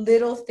of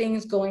little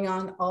things going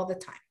on all the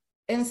time.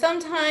 And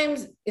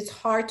sometimes it's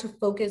hard to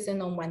focus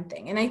in on one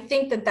thing. And I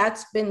think that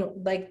that's been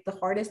like the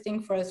hardest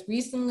thing for us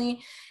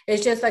recently.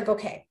 It's just like,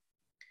 okay,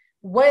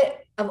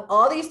 what of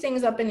all these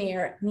things up in the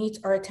air needs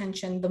our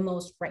attention the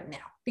most right now?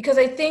 Because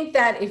I think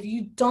that if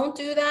you don't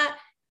do that,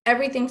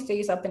 everything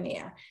stays up in the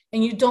air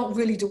and you don't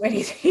really do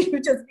anything.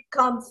 You just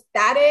become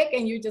static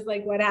and you're just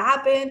like, what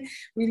happened?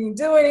 We didn't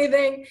do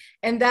anything.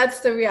 And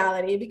that's the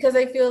reality, because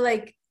I feel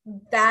like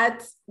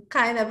that's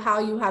kind of how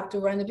you have to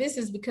run the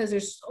business, because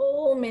there's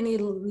so many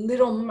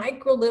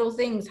little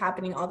things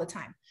happening all the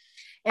time.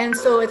 And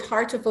so it's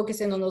hard to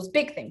focus in on those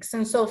big things.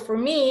 And so for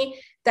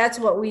me, that's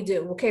what we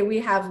do. Okay, we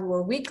have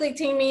our weekly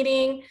team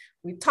meeting.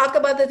 We talk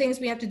about the things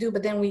we have to do,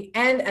 but then we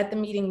end at the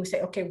meeting. We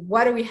say, okay,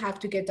 what do we have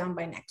to get done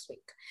by next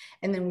week?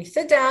 And then we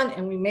sit down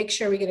and we make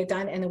sure we get it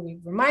done. And then we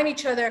remind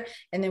each other,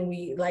 and then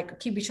we like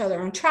keep each other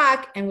on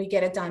track and we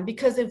get it done.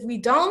 Because if we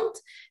don't,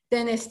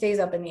 then it stays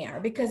up in the air,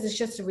 because it's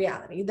just a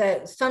reality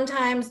that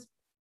sometimes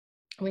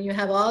when you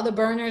have all the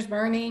burners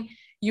burning,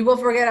 you will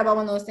forget about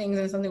one of those things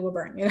and something will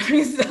burn, you know what I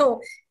mean?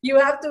 So you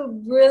have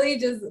to really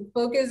just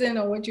focus in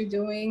on what you're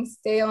doing,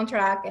 stay on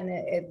track, and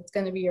it's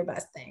going to be your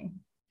best thing.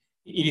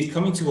 It is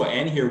coming to an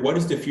end here. What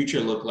does the future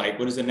look like?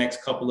 What does the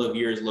next couple of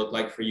years look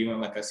like for you and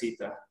La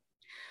Casita?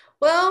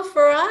 Well,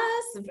 for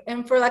us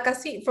and for La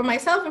Casita, for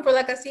myself and for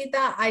La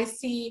Casita, I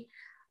see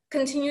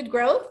continued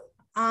growth.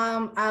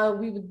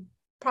 We would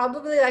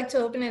probably like to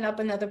open it up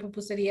another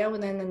Pupuseria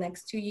within the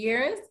next 2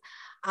 years.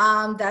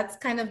 That's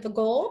kind of the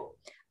goal.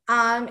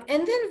 And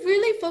then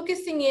really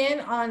focusing in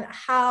on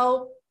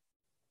how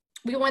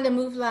we want to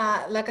move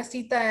La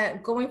Casita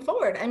going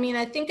forward. I mean,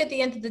 I think at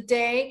the end of the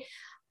day,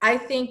 I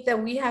think that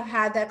we have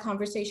had that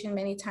conversation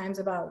many times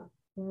about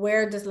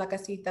where does La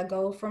Casita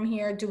go from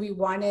here? Do we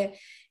want to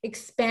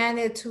expand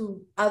it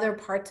to other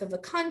parts of the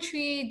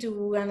country? Do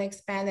we want to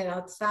expand it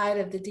outside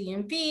of the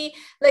DMV?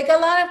 Like, a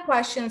lot of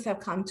questions have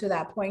come to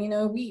that point. You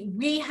know,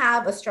 we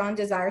have a strong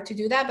desire to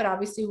do that, but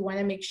obviously we want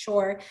to make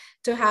sure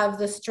to have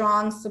the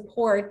strong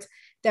support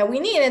that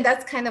we need. And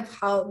that's kind of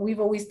how we've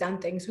always done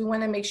things. We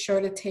want to make sure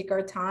to take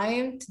our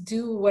time to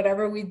do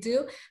whatever we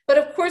do. But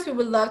of course, we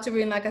would love to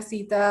bring La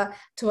Casita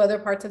to other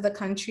parts of the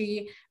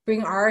country,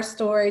 bring our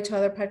story to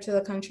other parts of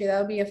the country. That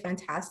would be a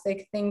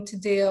fantastic thing to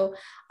do,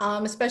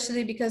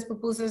 especially because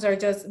pupusas are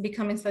just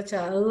becoming such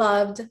a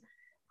loved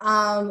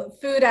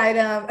food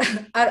item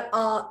at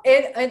all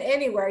in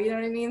anywhere, you know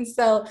what I mean?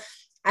 So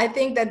I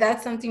think that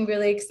that's something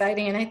really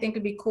exciting, and I think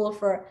it'd be cool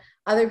for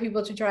other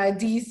people to try a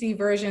DC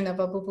version of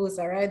a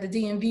pupusa, right? The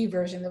DMV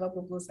version of a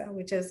pupusa,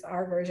 which is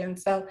our version.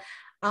 So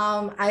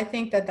I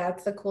think that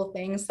that's a cool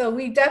thing. So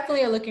we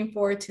definitely are looking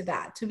forward to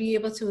that, to be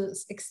able to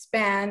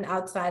expand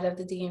outside of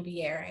the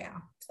DMV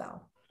area.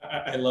 So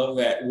I love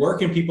that. Where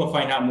can people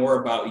find out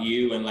more about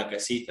you and La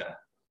Casita?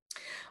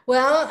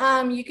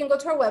 well, you can go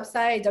to our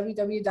website,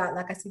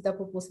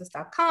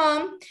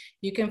 www.lacasitapupusas.com.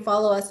 You can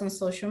follow us on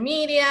social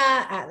media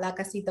at La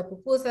Casita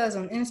Pupusas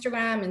on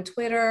Instagram and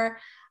Twitter.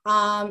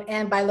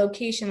 And by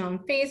location on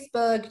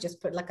Facebook,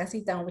 just put La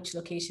Casita on which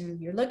location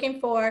you're looking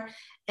for.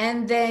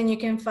 And then you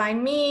can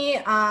find me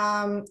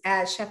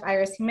at Chef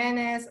Iris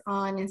Jimenez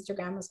on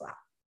Instagram as well.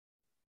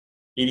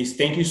 Edie,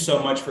 thank you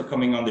so much for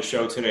coming on the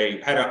show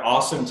today. Had an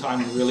awesome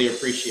time and really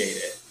appreciate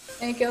it.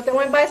 Thank you. It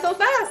went by so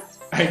fast.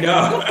 I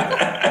know.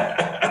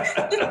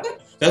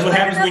 That's what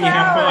happens when you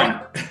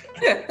have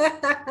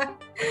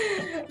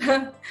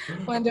fun.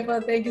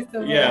 Wonderful. Thank you so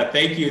much. Yeah,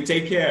 thank you.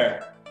 Take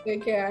care.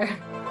 Take care.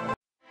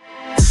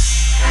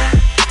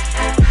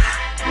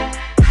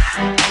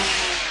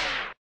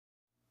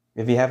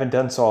 If you haven't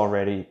done so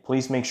already,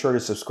 please make sure to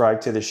subscribe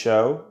to the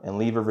show and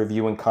leave a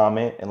review and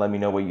comment and let me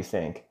know what you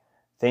think.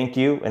 Thank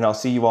you, and I'll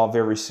see you all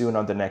very soon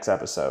on the next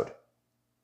episode.